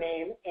see your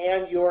name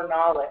and your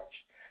knowledge.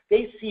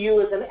 They see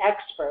you as an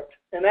expert,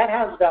 and that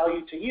has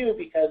value to you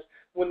because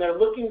when they're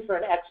looking for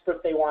an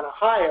expert they want to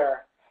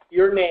hire,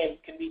 your name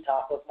can be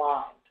top of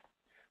mind,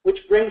 which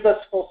brings us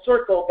full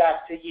circle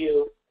back to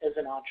you as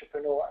an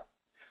entrepreneur.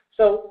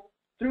 So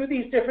through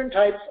these different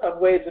types of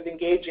ways of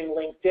engaging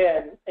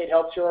LinkedIn, it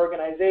helps your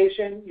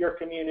organization, your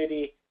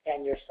community,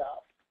 and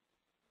yourself.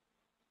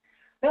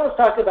 Now let's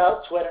talk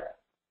about Twitter.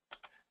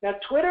 Now,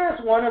 Twitter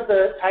is one of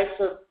the types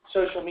of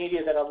social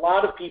media that a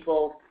lot of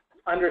people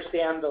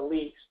understand the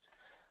least.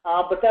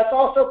 But that's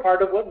also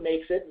part of what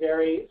makes it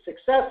very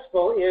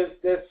successful is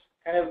this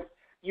kind of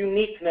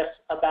uniqueness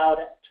about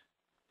it.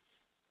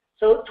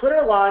 So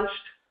Twitter launched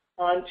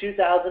on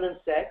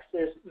 2006.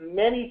 There's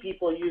many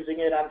people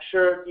using it. I'm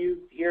sure you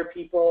hear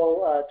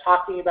people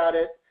talking about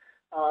it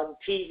on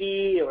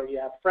TV, or you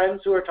have friends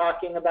who are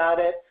talking about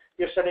it.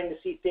 You're starting to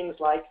see things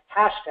like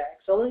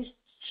hashtags. So let me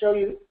show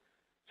you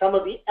some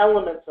of the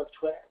elements of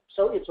Twitter.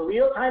 So it's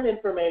real-time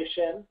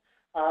information.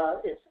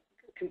 It's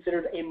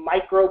considered a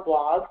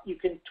microblog. You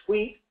can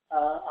tweet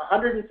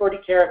 140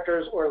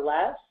 characters or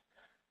less,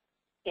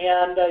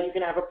 and you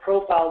can have a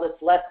profile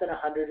that's less than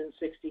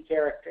 160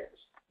 characters.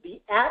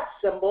 The @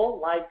 symbol,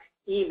 like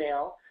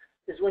email,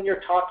 is when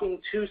you're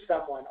talking to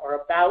someone or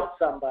about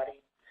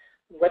somebody.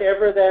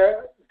 Whatever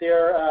their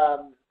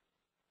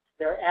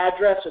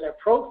address or their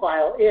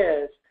profile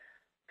is,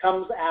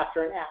 comes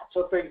after an @.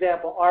 So for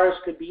example, ours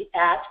could be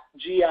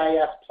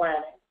 @GIS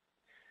planning.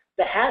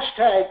 The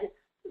hashtag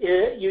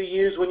you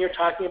use when you're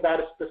talking about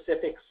a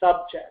specific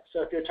subject.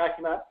 So if you're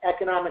talking about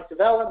economic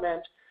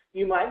development,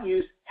 you might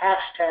use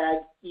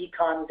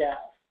 #EconDev.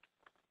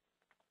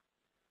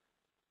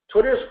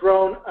 Twitter's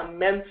grown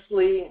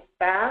immensely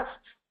fast,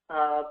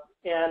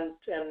 and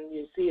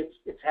you see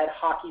it's had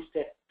hockey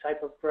stick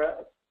type of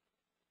growth.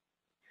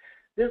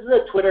 This is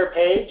a Twitter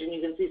page, and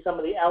you can see some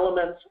of the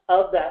elements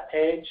of that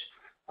page.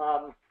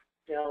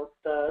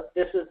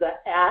 This is the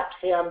 @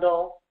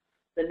 handle,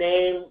 the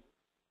name,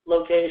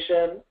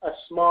 location, a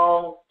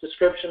small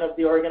description of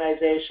the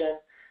organization,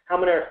 how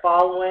many are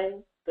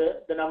following,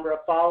 the number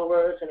of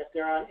followers, and if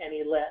they're on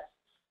any lists.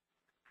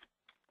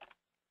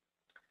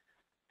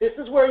 This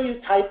is where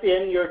you type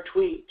in your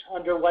tweet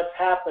under what's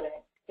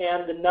happening,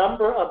 and the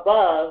number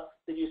above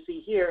that you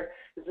see here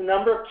is the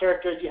number of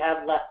characters you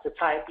have left to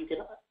type. You can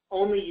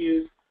only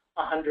use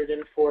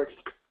 140.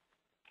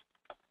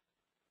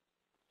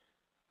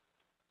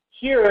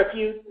 Here,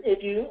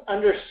 if you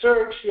under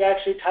search, you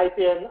actually type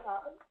in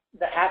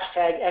the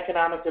hashtag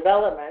economic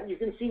development, you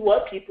can see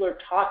what people are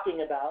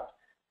talking about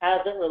as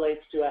it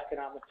relates to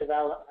economic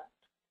development.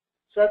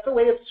 So that's a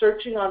way of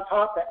searching on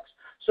topics.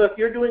 So if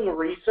you're doing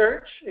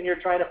research and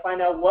you're trying to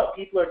find out what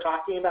people are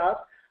talking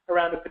about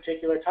around a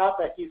particular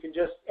topic, you can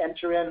just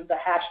enter in the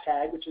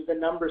hashtag, which is the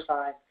number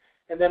sign,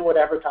 and then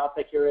whatever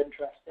topic you're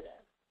interested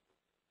in.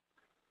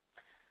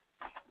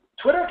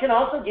 Twitter can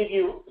also give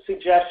you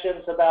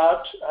suggestions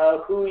about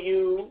who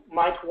you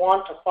might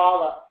want to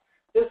follow.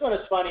 This one is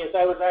funny, as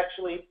I was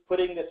actually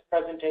putting this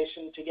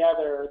presentation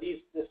together, or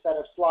this set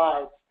of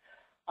slides.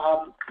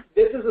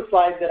 This is a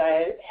slide that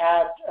I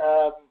had,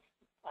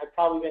 I've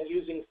probably been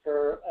using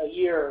for a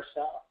year or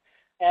so.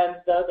 And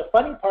the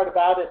funny part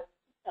about it,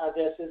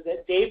 this is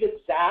that David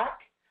Zach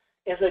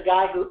is a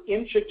guy who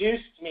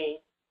introduced me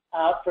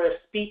for a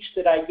speech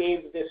that I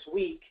gave this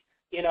week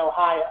in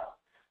Ohio.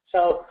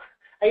 So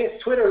I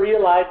guess Twitter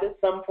realized at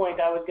some point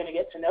I was going to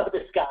get to know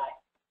this guy.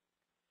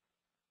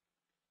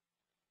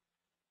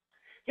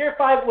 Here are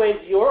 5 ways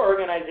your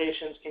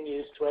organizations can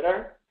use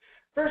Twitter.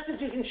 First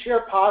is you can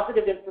share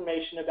positive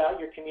information about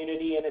your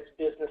community and its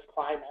business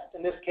climate.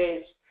 In this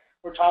case,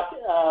 we're talking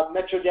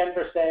Metro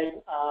Denver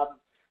saying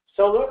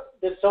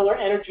the solar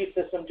energy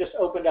system just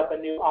opened up a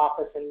new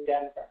office in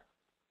Denver.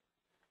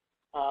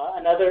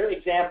 Another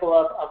example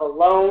of a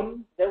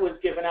loan that was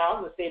given out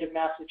in the state of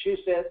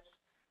Massachusetts,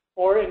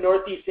 or in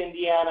Northeast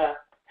Indiana,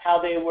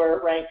 how they were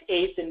ranked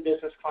 8th in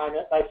business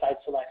climate by Site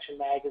Selection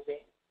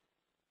magazine.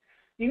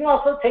 You can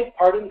also take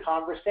part in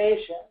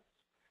conversations.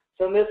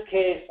 So in this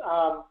case,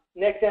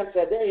 Nick then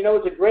said, you know,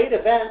 it was a great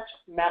event,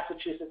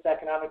 Massachusetts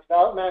Economic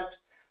Development,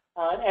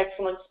 an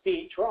excellent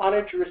speech. We're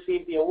honored to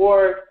receive the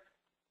award.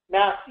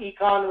 Mass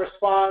Econ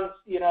responds,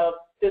 you know,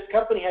 this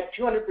company had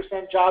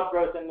 200% job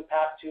growth in the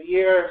past 2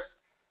 years.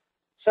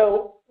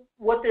 So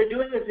what they're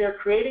doing is they're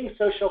creating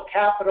social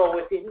capital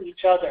within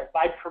each other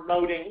by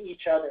promoting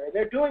each other. And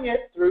they're doing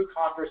it through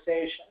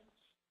conversations.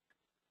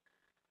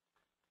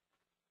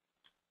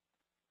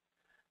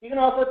 You can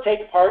also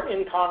take part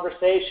in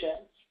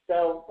conversations.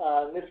 So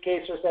in this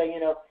case, we're saying, you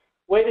know,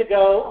 way to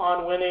go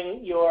on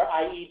winning your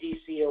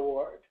IEDC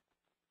award.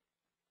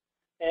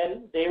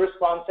 And they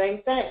respond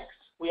saying, thanks.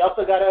 We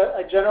also got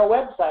a general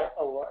website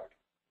award.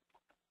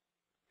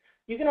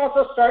 You can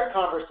also start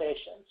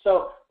conversations.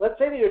 So let's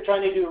say that you're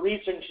trying to do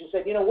research and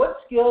say, you know, what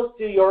skills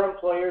do your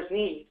employers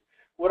need?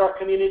 Would our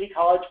community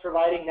college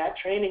providing that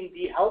training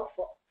be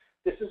helpful?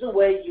 This is a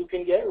way you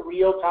can get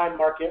real-time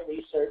market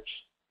research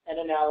and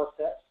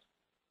analysis.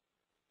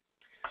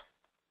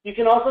 You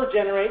can also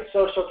generate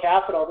social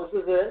capital.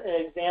 This is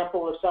an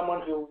example of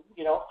someone who,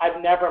 you know,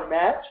 I've never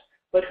met,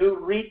 but who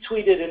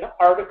retweeted an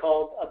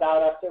article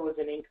about us that was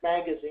in Inc.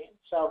 magazine.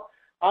 So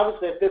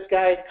obviously, if this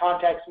guy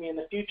contacts me in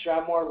the future,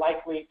 I'm more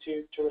likely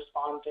to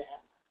respond to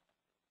him.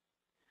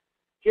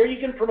 Here you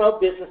can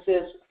promote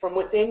businesses from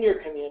within your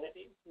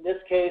community. In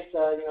this case,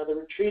 you know, the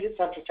retreat at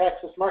Central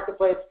Texas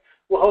Marketplace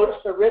will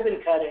host a ribbon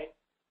cutting.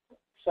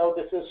 So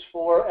this is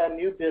for a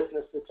new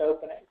business that's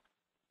opening.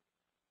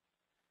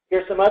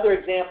 Here's some other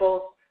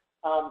examples.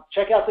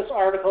 Check out this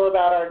article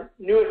about our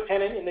newest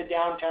tenant in the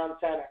downtown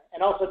center.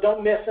 And also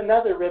don't miss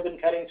another ribbon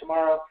cutting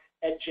tomorrow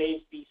at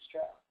Jay's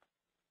Bistro.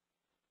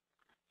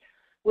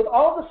 With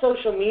all the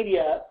social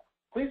media,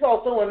 please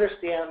also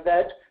understand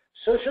that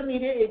social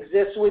media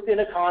exists within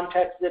a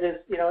context that is,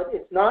 you know,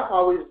 it's not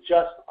always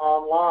just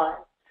online.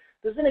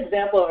 This is an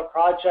example of a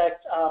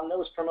project that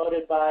was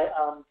promoted by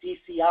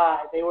DCI.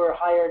 They were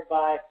hired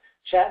by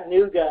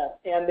Chattanooga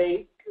and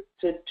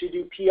to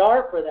do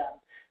PR for them.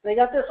 And they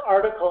got this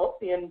article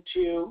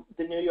into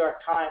the New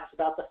York Times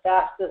about the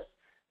fastest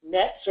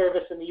net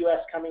service in the U.S.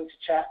 coming to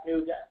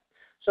Chattanooga.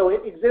 So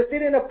it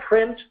existed in a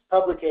print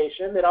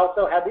publication that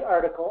also had the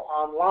article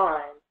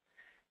online.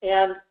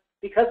 And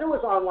because it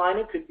was online,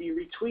 it could be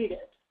retweeted.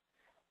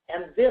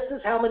 And this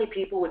is how many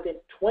people within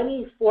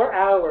 24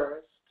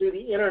 hours through the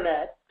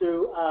internet,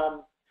 through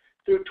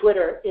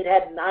Twitter, it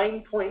had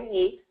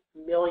 9.8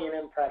 million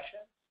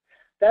impressions.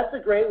 That's a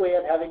great way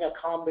of having a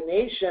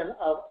combination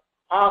of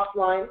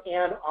offline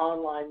and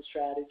online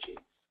strategies.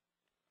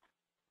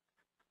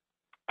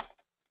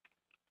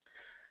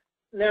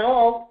 Now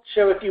I'll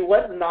share with you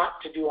what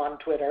not to do on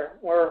Twitter,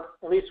 or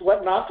at least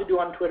what not to do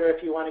on Twitter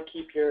if you want to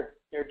keep your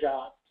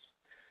jobs.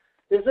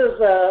 This is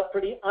a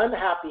pretty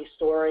unhappy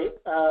story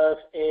of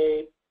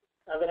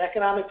an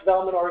economic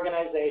development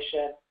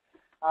organization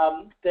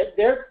that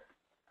their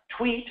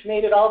tweet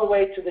made it all the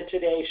way to the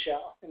Today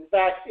Show. In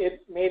fact,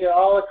 it made it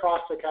all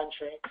across the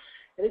country.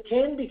 And it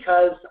came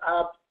because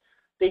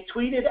they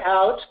tweeted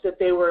out that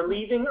they were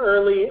leaving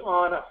early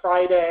on a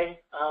Friday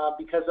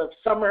because of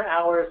summer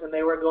hours and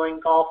they were going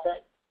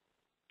golfing.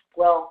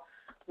 Well,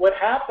 what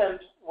happened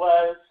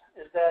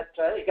is that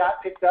it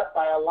got picked up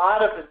by a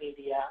lot of the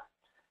media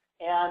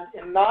and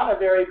in not a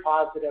very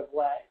positive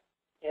way.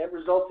 It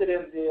resulted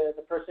in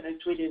the person who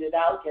tweeted it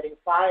out getting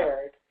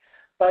fired.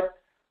 but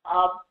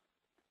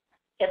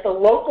at the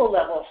local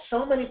level,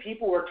 so many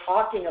people were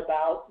talking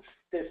about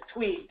this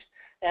tweet,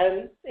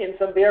 and in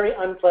some very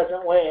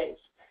unpleasant ways.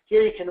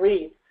 Here you can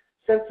read,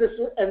 so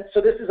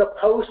this is a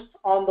post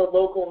on the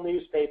local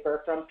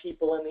newspaper from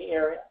people in the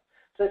area.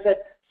 So it said,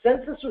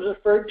 since this was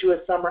referred to as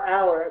summer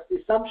hours,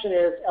 the assumption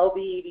is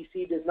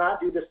LVEDC does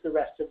not do this the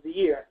rest of the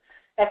year.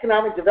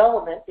 Economic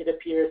development, it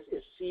appears,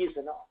 is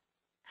seasonal.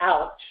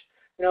 Ouch.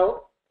 You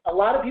know, a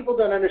lot of people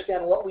don't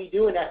understand what we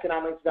do in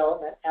economic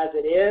development as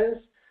it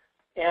is,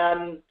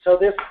 and so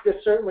this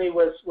certainly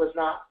was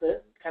not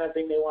the kind of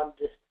thing they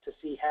wanted to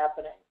see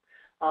happening.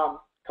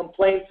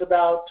 Complaints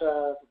about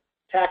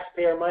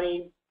taxpayer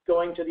money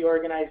going to the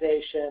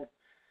organization,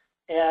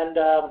 and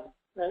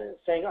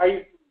saying,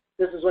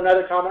 this is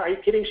another comment, are you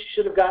kidding, she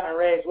should have gotten a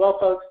raise. Well,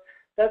 folks,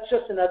 that's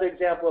just another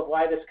example of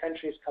why this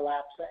country is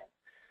collapsing.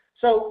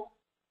 So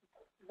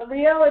the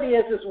reality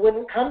is when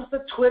it comes to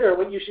Twitter,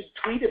 what you should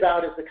tweet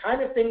about is the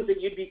kind of things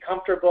that you'd be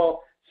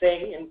comfortable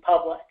saying in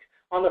public,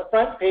 on the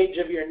front page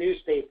of your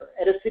newspaper,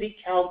 at a city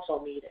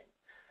council meeting.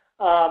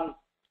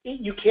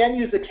 You can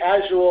use a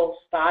casual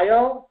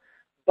style,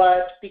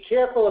 but be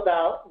careful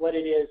about what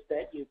it is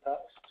that you post.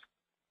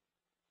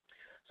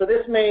 So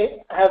this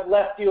may have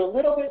left you a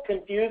little bit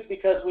confused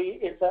because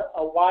it's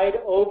a wide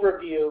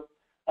overview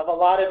of a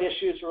lot of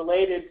issues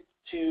related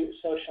to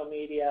social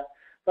media,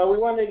 but we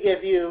wanted to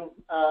give you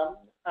a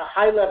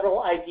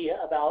high-level idea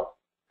about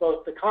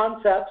both the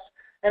concepts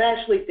and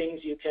actually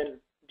things you can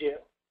do.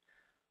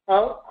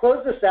 I'll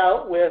close this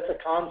out with a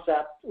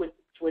concept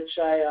which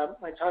I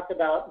talked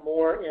about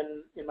more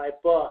in my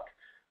book,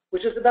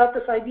 which is about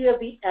this idea of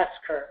the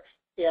S-curve.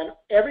 And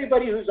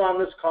everybody who's on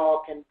this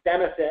call can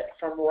benefit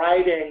from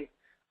writing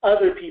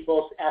other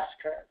people's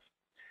S-curve.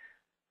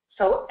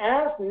 So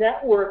as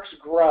networks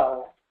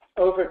grow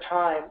over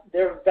time,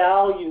 their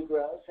value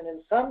grows. And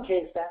in some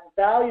cases, that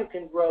value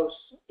can grow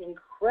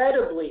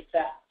incredibly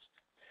fast.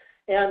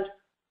 And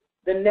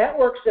the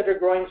networks that are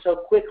growing so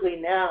quickly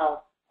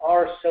now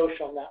are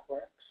social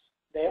networks.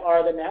 They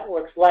are the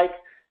networks like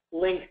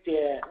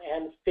LinkedIn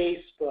and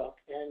Facebook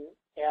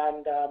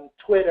and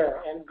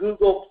Twitter and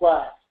Google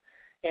Plus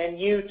and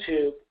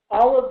YouTube.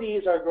 All of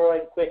these are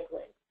growing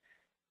quickly.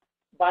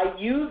 By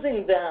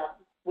using them,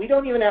 we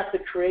don't even have to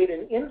create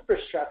an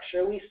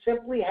infrastructure. We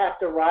simply have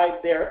to ride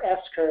their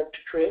S-curve to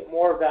create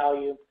more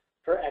value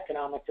for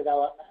economic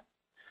development.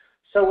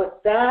 So with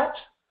that,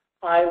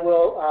 I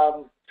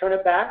will turn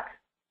it back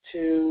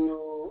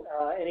to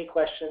any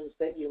questions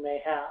that you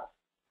may have.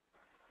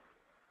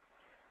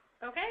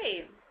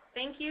 Okay.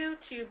 Thank you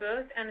to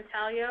both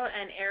Natalio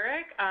and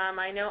Eric.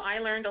 I know I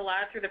learned a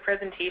lot through the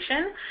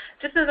presentation.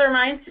 Just as a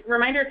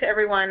reminder to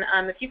everyone,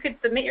 if you could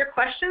submit your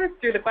questions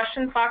through the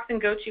questions box in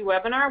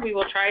GoToWebinar, we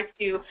will try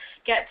to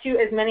get to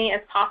as many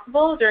as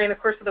possible during the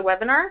course of the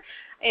webinar.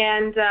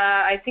 And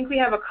I think we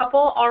have a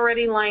couple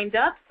already lined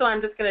up, so I'm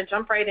just going to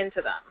jump right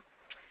into them.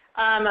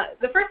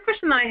 The first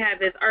question I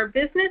have is, are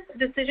business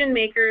decision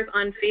makers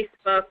on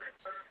Facebook,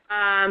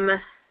 are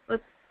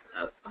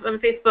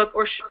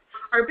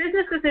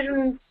business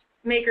decision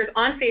makers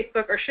on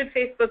Facebook, or should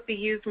Facebook be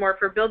used more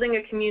for building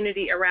a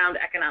community around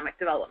economic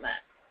development?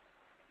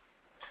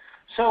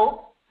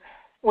 So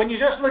when you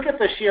just look at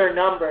the sheer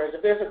numbers,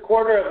 if there's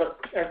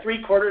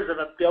three-quarters of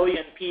a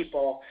billion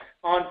people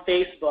on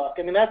Facebook,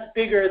 I mean, that's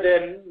bigger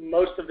than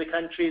most of the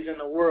countries in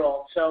the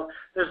world. So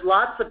there's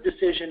lots of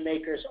decision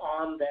makers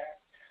on there.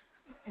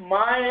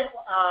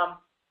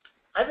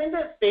 I think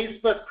that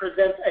Facebook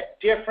presents a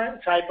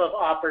different type of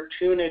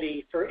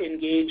opportunity for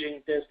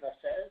engaging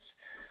businesses.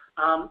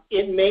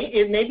 It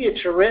may be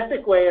a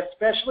terrific way,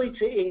 especially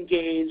to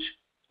engage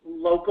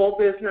local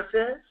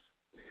businesses,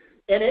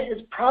 and it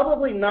is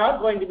probably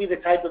not going to be the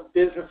type of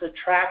business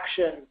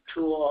attraction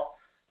tool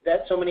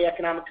that so many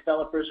economic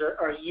developers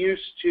are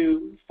used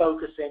to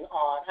focusing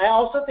on. I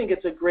also think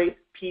it's a great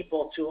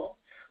people tool.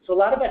 So a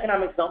lot of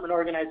economic development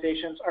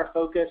organizations are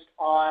focused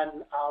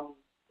on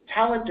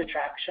talent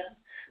attraction,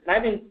 and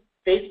I think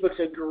Facebook's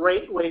a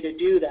great way to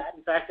do that.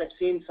 In fact, I've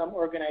seen some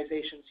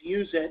organizations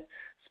use it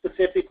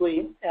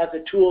specifically as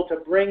a tool to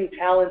bring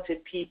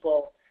talented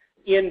people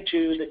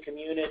into the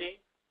community.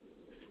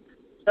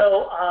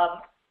 So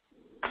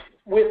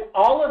with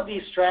all of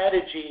these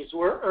strategies,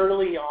 we're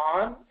early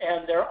on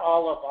and they're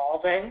all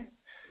evolving.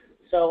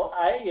 So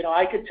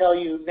I could tell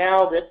you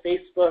now that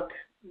Facebook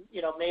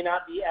may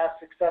not be as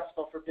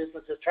successful for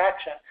business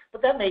attraction,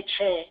 but that may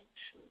change.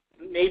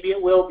 Maybe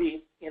it will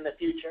be in the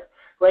future.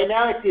 Right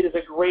now I see it as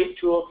a great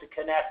tool to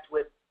connect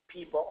with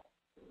people.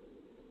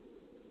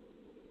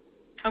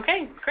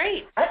 Okay,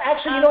 great.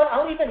 Actually, you know what?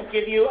 I'll even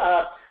give you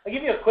a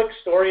quick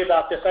story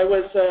about this. I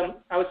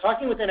was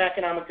talking with an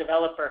economic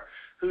developer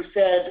who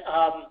said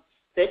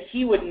that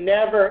he would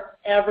never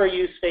ever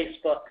use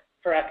Facebook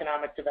for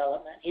economic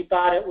development. He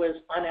thought it was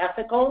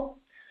unethical.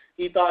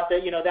 He thought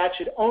that that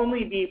should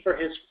only be for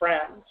his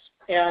friends.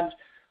 And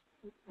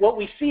what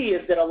we see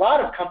is that a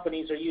lot of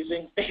companies are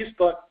using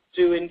Facebook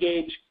to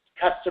engage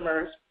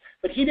customers,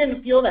 but he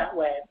didn't feel that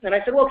way. And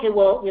I said, well, okay,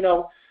 well,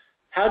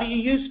 how do you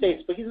use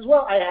Facebook? He says,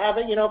 well, I have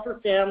it, for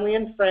family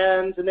and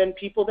friends and then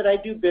people that I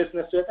do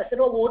business with. I said,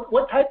 oh, well,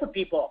 what type of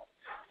people?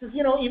 He says,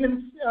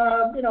 even,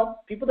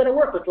 people that I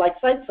work with, like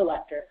site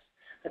selectors.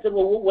 I said,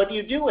 well, what do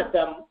you do with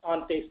them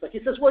on Facebook?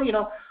 He says, well,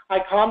 I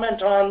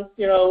comment on,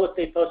 if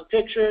they post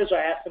pictures, or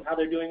I ask them how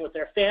they're doing with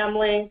their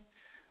family.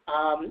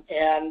 I'm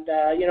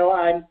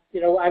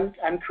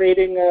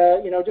creating,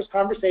 just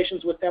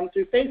conversations with them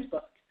through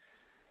Facebook.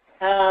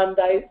 And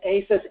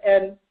he says,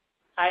 and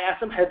I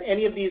asked him, have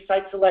any of these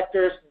site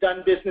selectors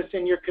done business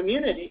in your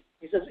community?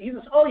 He says,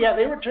 oh yeah,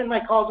 they return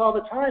my calls all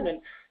the time,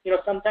 and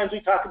sometimes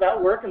we talk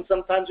about work and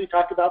sometimes we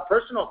talk about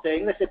personal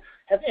things. I said,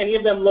 have any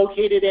of them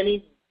located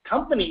any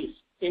companies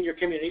in your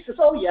community? He says,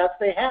 oh yes,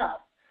 they have.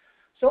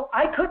 So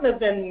I couldn't have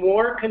been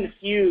more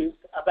confused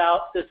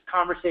about this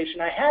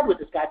conversation I had with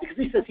this guy, because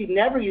he says he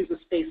never uses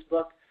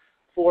Facebook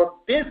for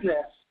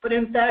business, but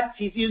in fact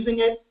he's using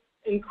it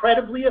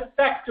incredibly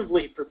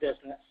effectively for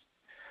business.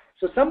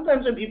 So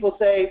sometimes when people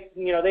say,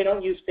 they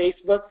don't use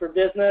Facebook for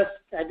business,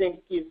 I think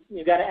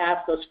you've got to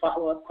ask those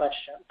follow-up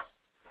questions.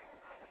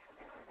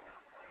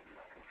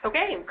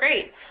 Okay,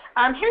 great.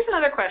 Here's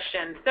another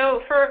question.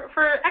 So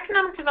for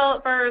economic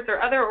developers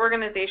or other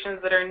organizations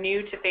that are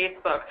new to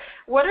Facebook,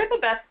 what are the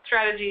best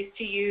strategies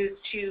to use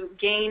to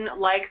gain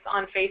likes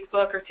on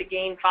Facebook or to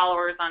gain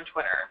followers on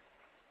Twitter?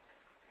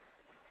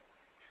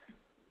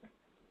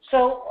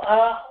 So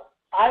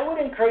I would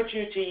encourage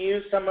you to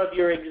use some of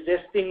your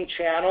existing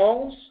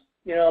channels,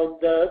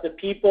 the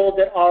people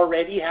that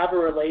already have a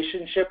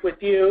relationship with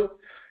you.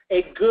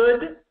 A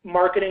good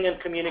marketing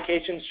and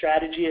communication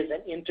strategy is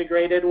an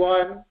integrated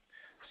one.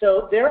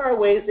 So there are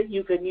ways that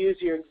you can use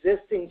your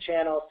existing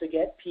channels to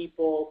get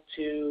people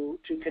to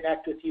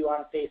connect with you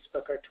on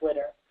Facebook or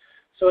Twitter.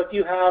 So if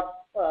you have,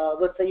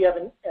 let's say you have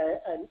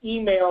an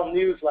email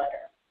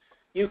newsletter,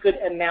 you could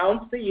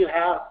announce that you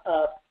have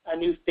a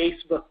new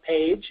Facebook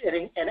page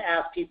and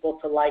ask people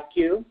to like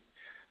you.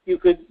 You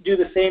could do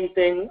the same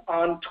thing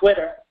on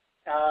Twitter.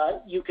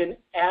 You can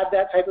add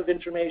that type of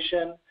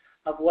information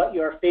of what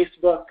your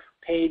Facebook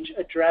page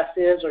address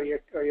is or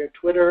your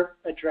Twitter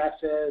address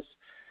is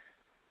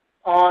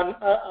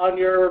on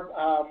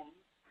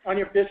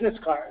your business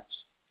cards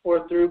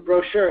or through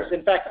brochures.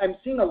 In fact, I'm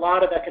seeing a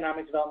lot of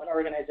economic development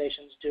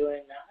organizations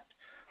doing that.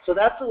 So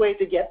that's a way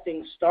to get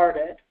things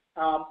started.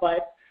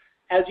 But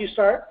as you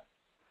start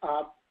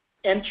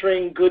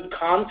entering good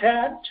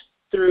content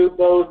through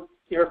both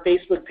your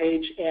Facebook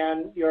page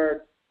and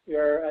your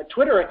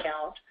Twitter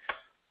account,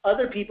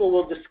 other people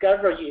will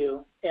discover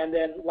you and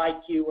then like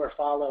you or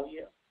follow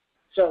you.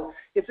 So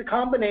it's a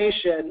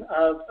combination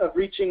of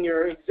reaching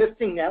your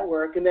existing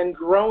network and then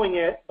growing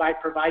it by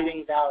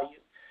providing value,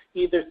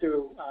 either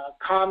through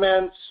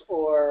comments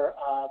or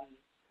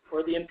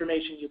the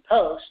information you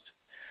post.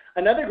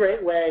 Another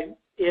great way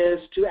is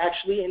to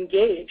actually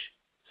engage.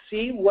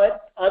 See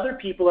what other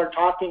people are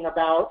talking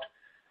about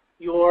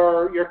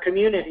your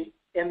community,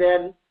 and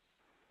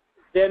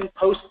then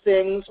post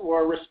things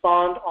or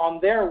respond on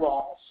their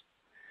walls.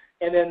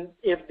 And then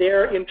if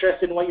they're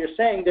interested in what you're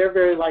saying, they're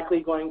very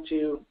likely going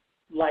to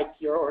like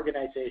your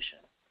organization.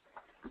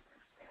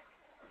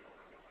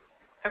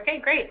 Okay,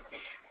 great.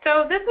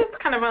 So this is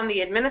kind of on the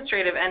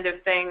administrative end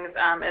of things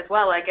as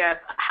well, I guess.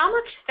 How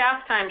much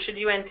staff time should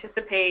you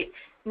anticipate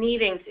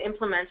needing to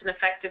implement an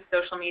effective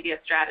social media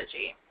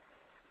strategy?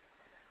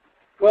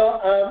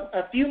 Well,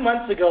 a few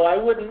months ago, I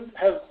wouldn't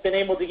have been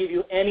able to give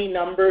you any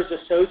numbers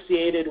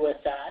associated with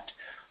that.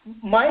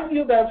 My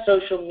view about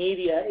social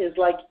media is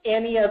like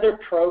any other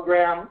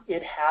program,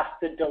 it has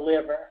to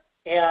deliver.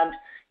 And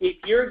if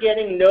you're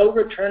getting no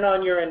return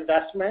on your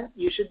investment,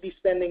 you should be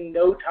spending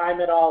no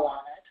time at all on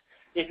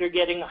it. If you're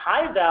getting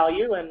high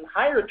value and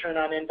high return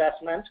on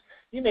investment,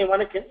 you may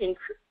want to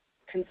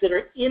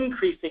consider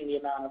increasing the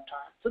amount of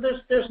time. So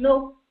there's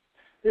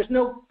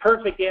no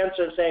perfect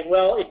answer of saying,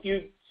 well, if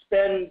you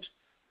spend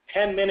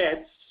 10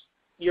 minutes,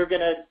 you're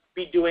going to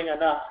be doing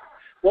enough.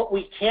 What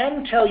we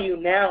can tell you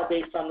now,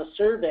 based on the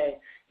survey,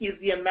 is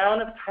the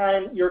amount of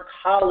time your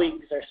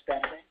colleagues are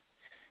spending.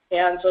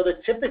 And so the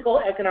typical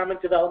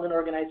economic development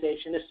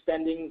organization is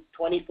spending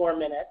 24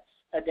 minutes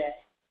a day.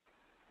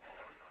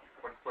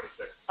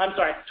 26. I'm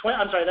sorry,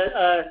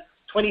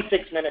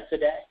 26 minutes a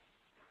day.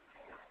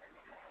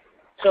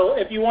 So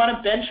if you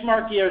want to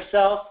benchmark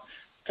yourself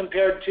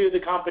compared to the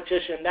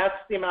competition, that's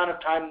the amount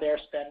of time they're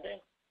spending.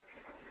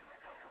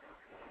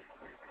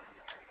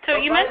 So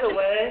you mentioned, by the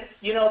way,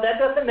 that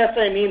doesn't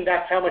necessarily mean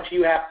that's how much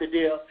you have to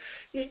do.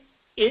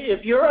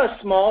 If you're a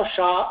small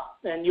shop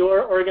and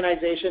your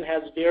organization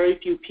has very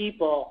few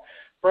people,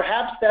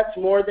 perhaps that's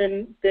more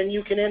than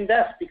you can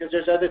invest because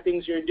there's other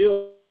things you're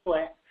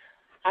doing.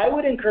 I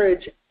would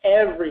encourage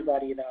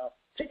everybody, though,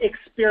 to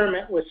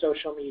experiment with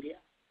social media.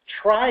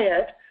 Try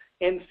it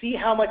and see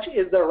how much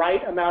is the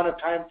right amount of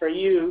time for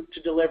you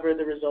to deliver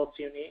the results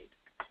you need.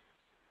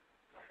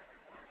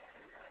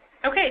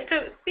 Okay,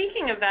 so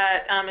speaking of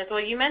that as well,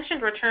 you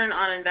mentioned return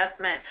on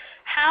investment.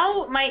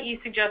 How might you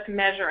suggest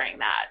measuring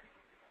that?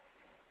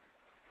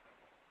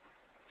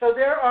 So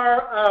there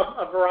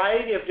are a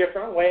variety of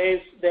different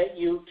ways that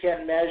you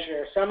can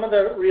measure. Some of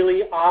the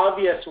really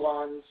obvious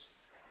ones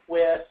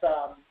with,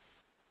 so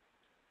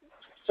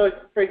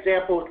for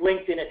example, with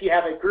LinkedIn, if you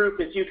have a group,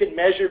 is you can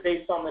measure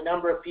based on the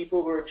number of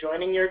people who are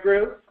joining your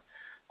group.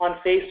 On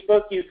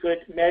Facebook, you could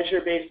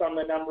measure based on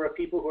the number of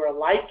people who are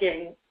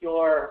liking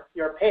your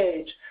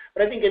page.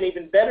 But I think an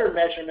even better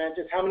measurement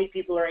is how many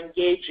people are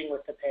engaging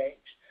with the page.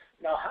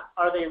 You know,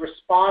 are they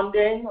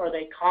responding? Are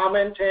they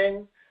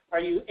commenting? Are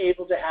you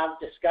able to have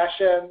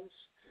discussions?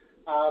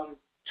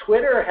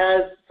 Twitter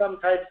has some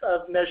types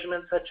of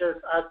measurements such as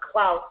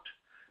clout,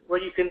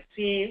 where you can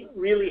see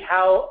really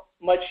how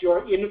much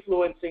you're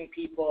influencing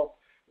people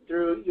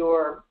through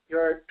your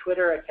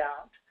Twitter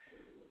account.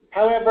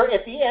 However,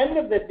 at the end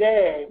of the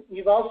day,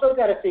 you've also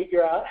got to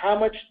figure out how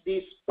much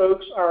these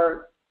folks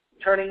are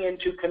turning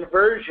into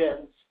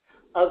conversions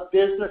of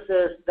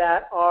businesses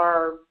that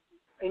are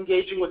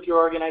engaging with your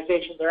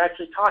organization. They're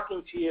actually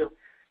talking to you,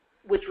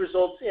 which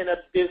results in a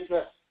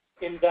business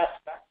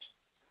investment.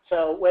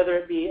 So whether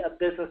it be a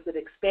business that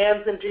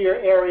expands into your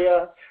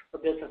area, or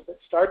business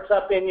that starts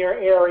up in your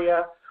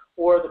area,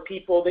 or the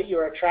people that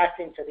you're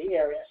attracting to the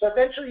area. So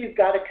eventually you've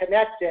got to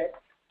connect it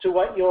to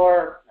what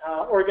your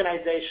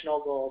organizational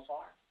goals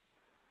are.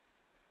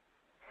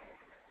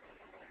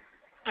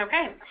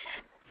 Okay.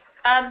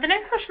 The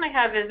next question I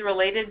have is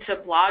related to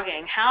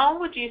blogging. How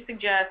would you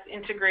suggest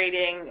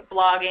integrating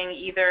blogging,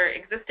 either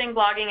existing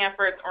blogging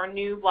efforts or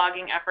new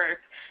blogging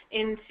efforts,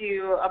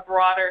 into a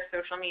broader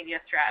social media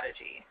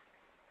strategy?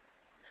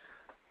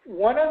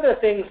 One of the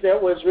things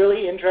that was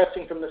really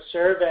interesting from the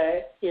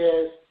survey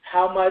is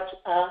how much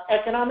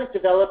economic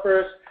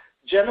developers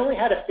generally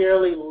had a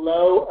fairly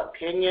low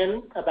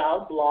opinion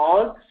about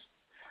blogs,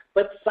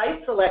 but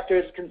site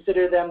selectors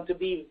consider them to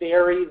be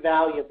very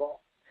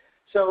valuable.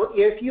 So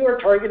if you are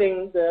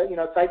targeting the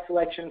site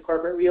selection,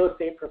 corporate real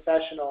estate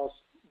professionals,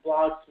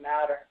 blogs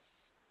matter.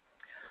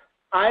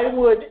 I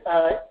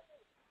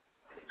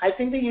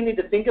think that you need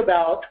to think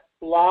about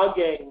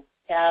blogging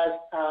as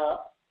a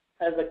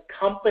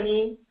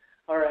company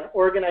or an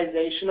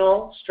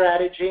organizational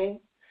strategy,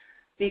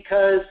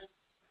 because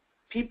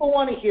people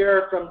want to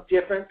hear from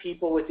different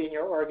people within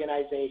your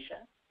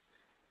organization.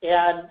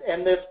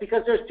 And that's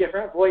because there's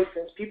different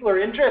voices. People are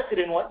interested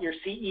in what your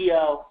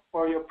CEO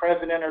or your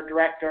president or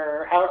director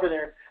or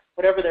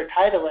whatever their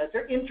title is.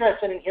 They're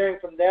interested in hearing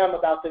from them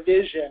about the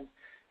vision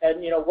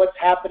and what's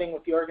happening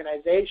with the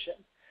organization.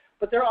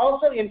 But they're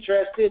also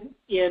interested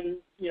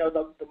in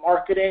the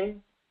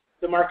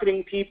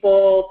marketing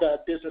people,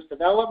 the business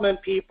development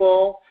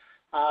people.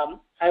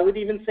 I would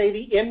even say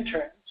the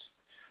interns.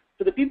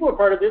 For the people who are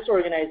part of this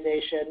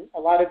organization, a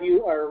lot of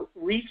you are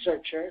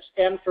researchers,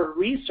 and for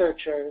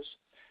researchers,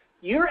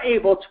 you're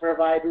able to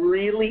provide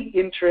really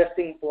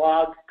interesting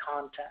blog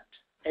content.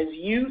 As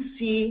you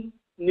see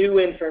new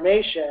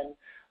information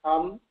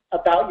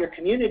about your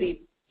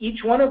community,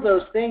 each one of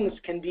those things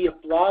can be a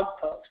blog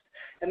post.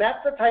 And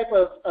that's the type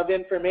of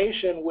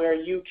information where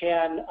you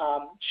can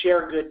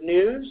share good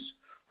news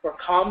or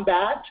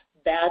combat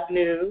bad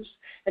news.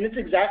 And it's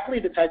exactly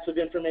the types of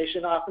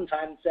information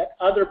oftentimes that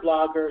other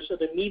bloggers or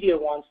the media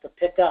wants to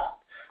pick up.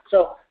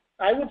 So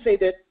I would say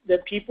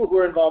that people who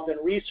are involved in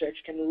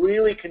research can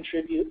really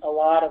contribute a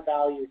lot of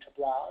value to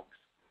blogs.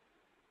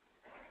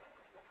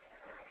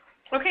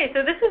 Okay,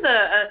 so this is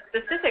a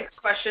specific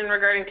question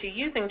regarding to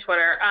using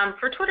Twitter.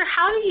 For Twitter,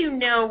 how do you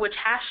know which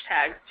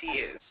hashtags to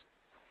use?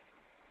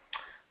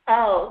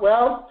 Oh,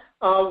 well,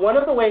 one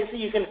of the ways that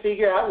you can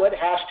figure out what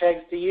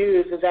hashtags to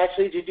use is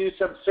actually to do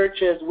some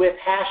searches with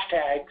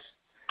hashtags,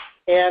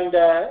 and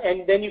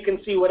then you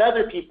can see what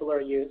other people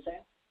are using.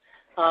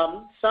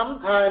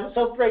 Sometimes,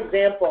 so for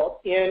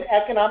example, in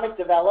economic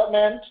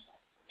development,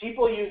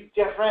 people use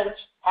different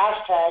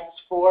hashtags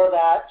for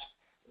that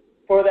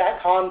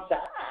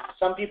concept.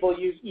 Some people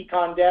use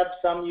econ-dev,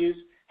 some use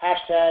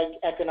hashtag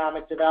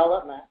economic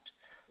development.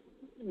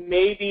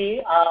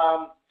 Maybe,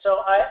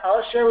 so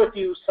I'll share with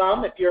you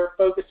some. If you're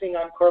focusing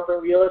on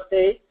corporate real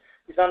estate,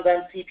 you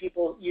sometimes see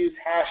people use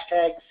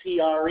hashtag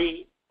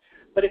CRE.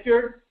 But if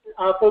you're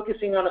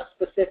focusing on a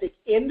specific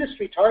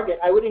industry target,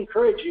 I would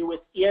encourage you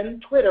within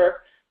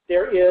Twitter,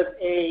 there is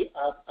a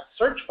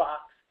search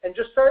box, and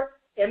just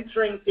start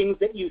entering things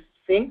that you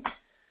think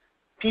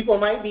people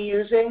might be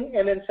using,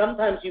 and then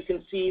sometimes you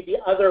can see the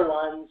other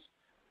ones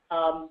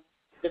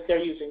that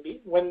they're using.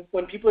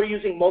 When people are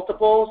using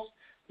multiples,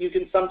 you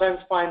can sometimes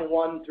find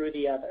one through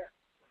the other.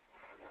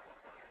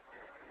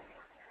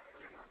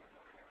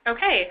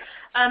 Okay.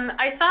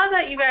 I saw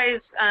that you guys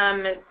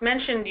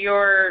mentioned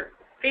your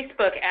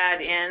Facebook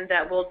add-in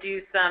that will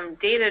do some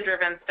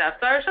data-driven stuff.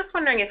 So I was just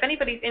wondering if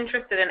anybody's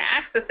interested in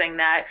accessing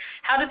that,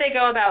 how do they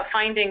go about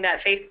finding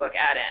that Facebook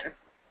add-in?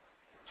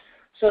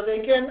 So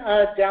they can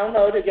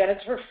download, again,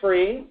 it's for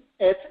free.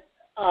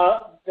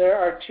 There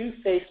are two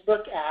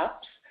Facebook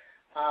apps.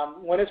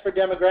 One is for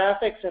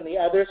demographics and the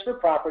other is for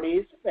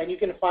properties. And you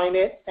can find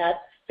it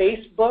at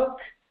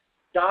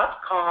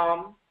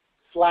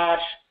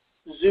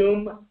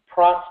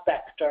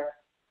facebook.com/ZoomProspector.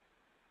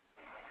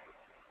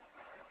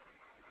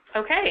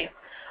 Okay.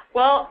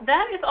 Well,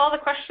 that is all the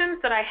questions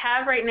that I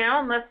have right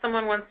now, unless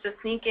someone wants to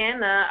sneak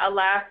in a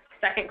last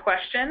second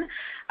question.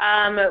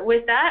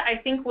 With that,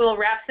 I think we'll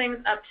wrap things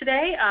up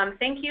today.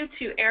 Thank you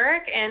to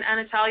Eric and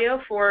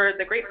Anatalio for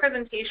the great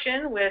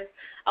presentation with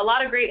a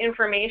lot of great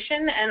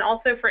information, and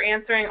also for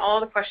answering all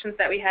the questions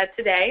that we had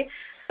today.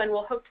 And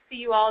we'll hope to see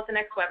you all at the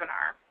next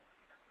webinar.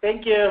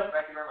 Thank you.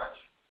 Thank you very much.